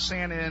fly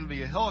Santa in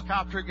via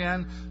helicopter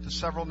again to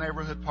several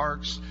neighborhood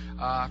parks.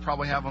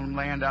 Probably have them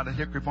land out at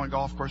Hickory Point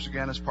Golf Course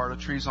again as part of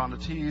Trees on the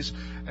Tees.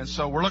 And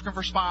so we're looking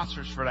for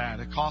sponsors for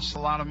that. It costs a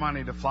lot of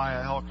money to fly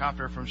a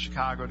helicopter from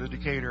Chicago to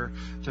Decatur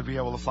to be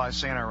able to fly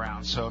Santa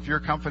around. So if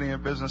your company or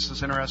business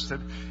is interested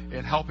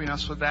in helping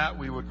us with that,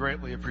 we would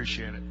greatly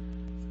appreciate it.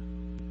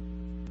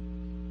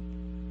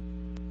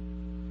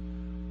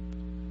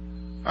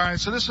 All right,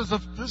 so this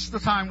is the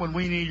time when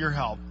we need your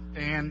help,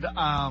 and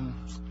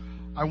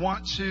I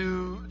want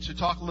to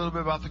talk a little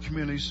bit about the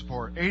community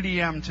support.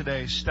 ADM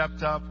today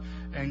stepped up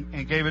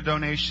and gave a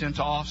donation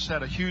to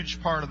offset a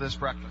huge part of this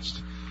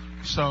breakfast.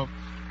 So,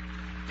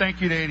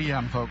 thank you to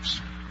ADM, folks.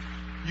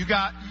 You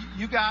got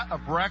a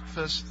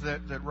breakfast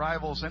that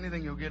rivals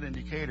anything you'll get in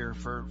Decatur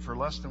for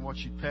less than what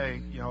you'd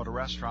pay, at a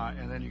restaurant,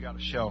 and then you got a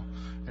show,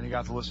 and you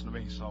got to listen to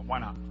me. So why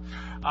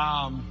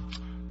not?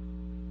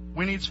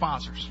 We need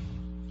sponsors.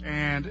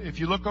 And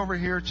if you look over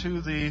here to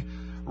the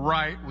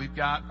right, we've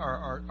got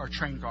our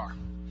train car.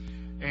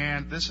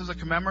 And this is a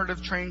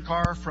commemorative train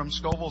car from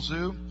Scoville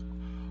Zoo.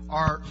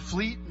 Our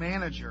fleet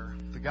manager,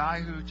 the guy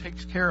who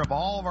takes care of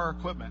all of our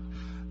equipment,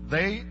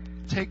 they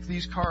take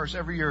these cars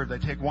every year. They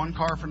take one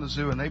car from the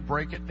zoo and they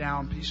break it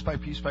down piece by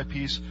piece by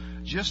piece.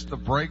 Just the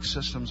brake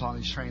systems on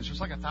these trains.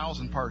 There's like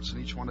 1,000 parts in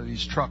each one of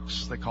these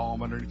trucks, they call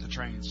them, underneath the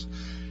trains.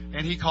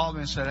 And he called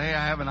me and said, "Hey,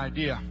 I have an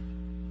idea."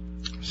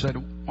 He said,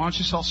 "Why don't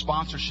you sell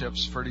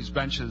sponsorships for these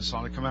benches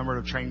on a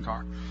commemorative train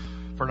car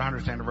for the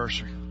 100th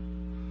anniversary?"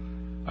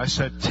 I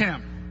said,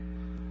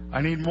 "Tim,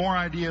 I need more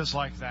ideas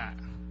like that."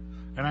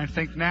 And I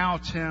think now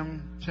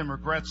Tim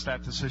regrets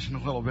that decision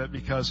a little bit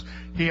because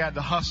he had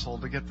to hustle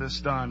to get this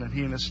done, and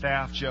he and his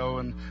staff, Joe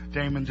and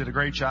Damon, did a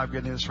great job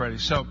getting this ready.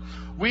 So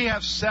we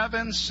have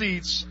 7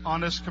 seats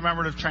on this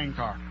commemorative train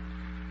car.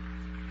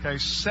 Okay,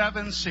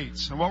 7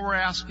 seats. And what we're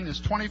asking is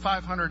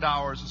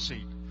 $2,500 a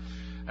seat.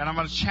 And I'm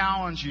going to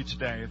challenge you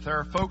today. If there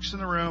are folks in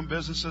the room,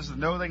 businesses that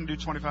know they can do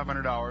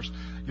 $2,500,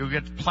 you'll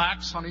get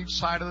plaques on each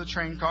side of the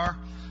train car.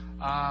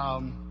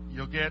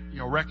 You'll get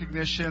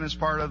recognition as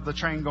part of the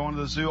train going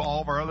to the zoo.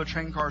 All of our other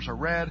train cars are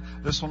red.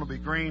 This one will be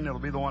green. It'll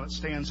be the one that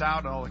stands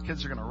out and all the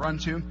kids are going to run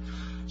to.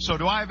 So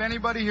do I have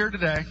anybody here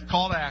today?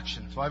 Call to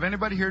action. Do I have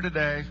anybody here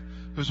today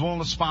who's willing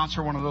to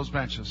sponsor one of those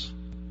benches?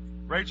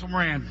 Rachel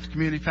Moran,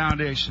 Community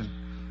Foundation.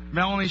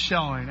 Melanie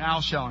Schelling,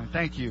 Al Schelling,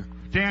 thank you.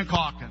 Dan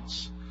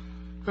Calkins.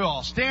 Who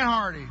else? Dan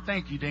Hardy,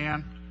 thank you,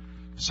 Dan.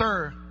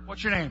 Sir,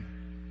 what's your name?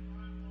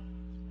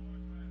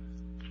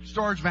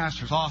 Storage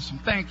Masters, awesome,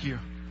 thank you.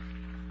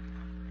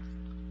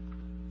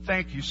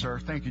 Thank you, sir.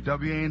 Thank you.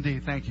 WA&D,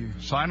 thank you.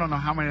 So I don't know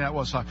how many that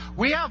was.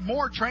 We have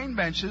more train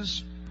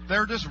benches.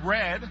 They're just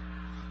red,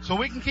 so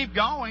we can keep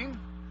going.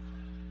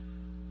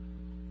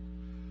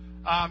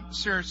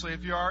 Seriously,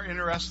 if you are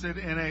interested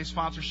in a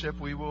sponsorship,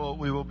 we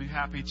will be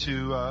happy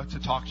to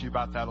talk to you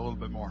about that a little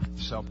bit more.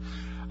 So,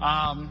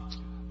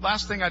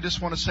 last thing I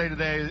just want to say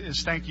today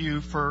is thank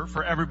you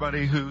for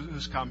everybody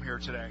who's come here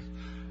today.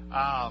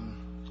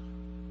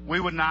 We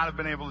would not have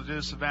been able to do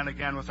this event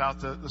again without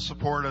the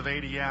support of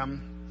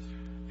ADM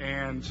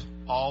and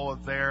all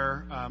of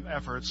their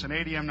efforts. And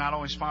ADM not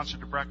only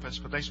sponsored the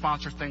breakfast, but they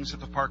sponsor things at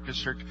the Park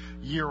District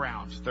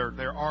year-round.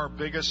 They're our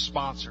biggest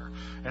sponsor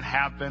and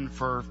have been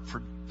for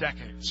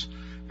decades.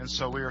 And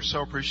so we are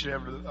so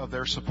appreciative of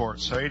their support.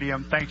 So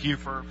ADM, thank you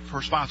for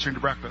sponsoring the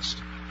breakfast.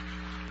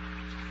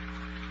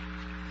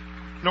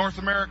 North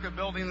America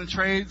Building and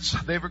Trades,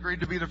 they've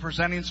agreed to be the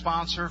presenting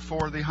sponsor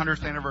for the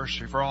 100th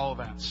anniversary for all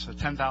events at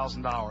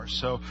 $10,000.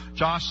 So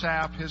Josh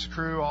Sapp, his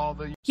crew, all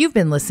the... You've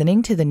been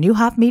listening to the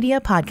Neuhoff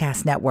Media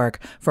Podcast Network.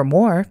 For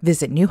more,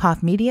 visit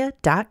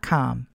neuhoffmedia.com.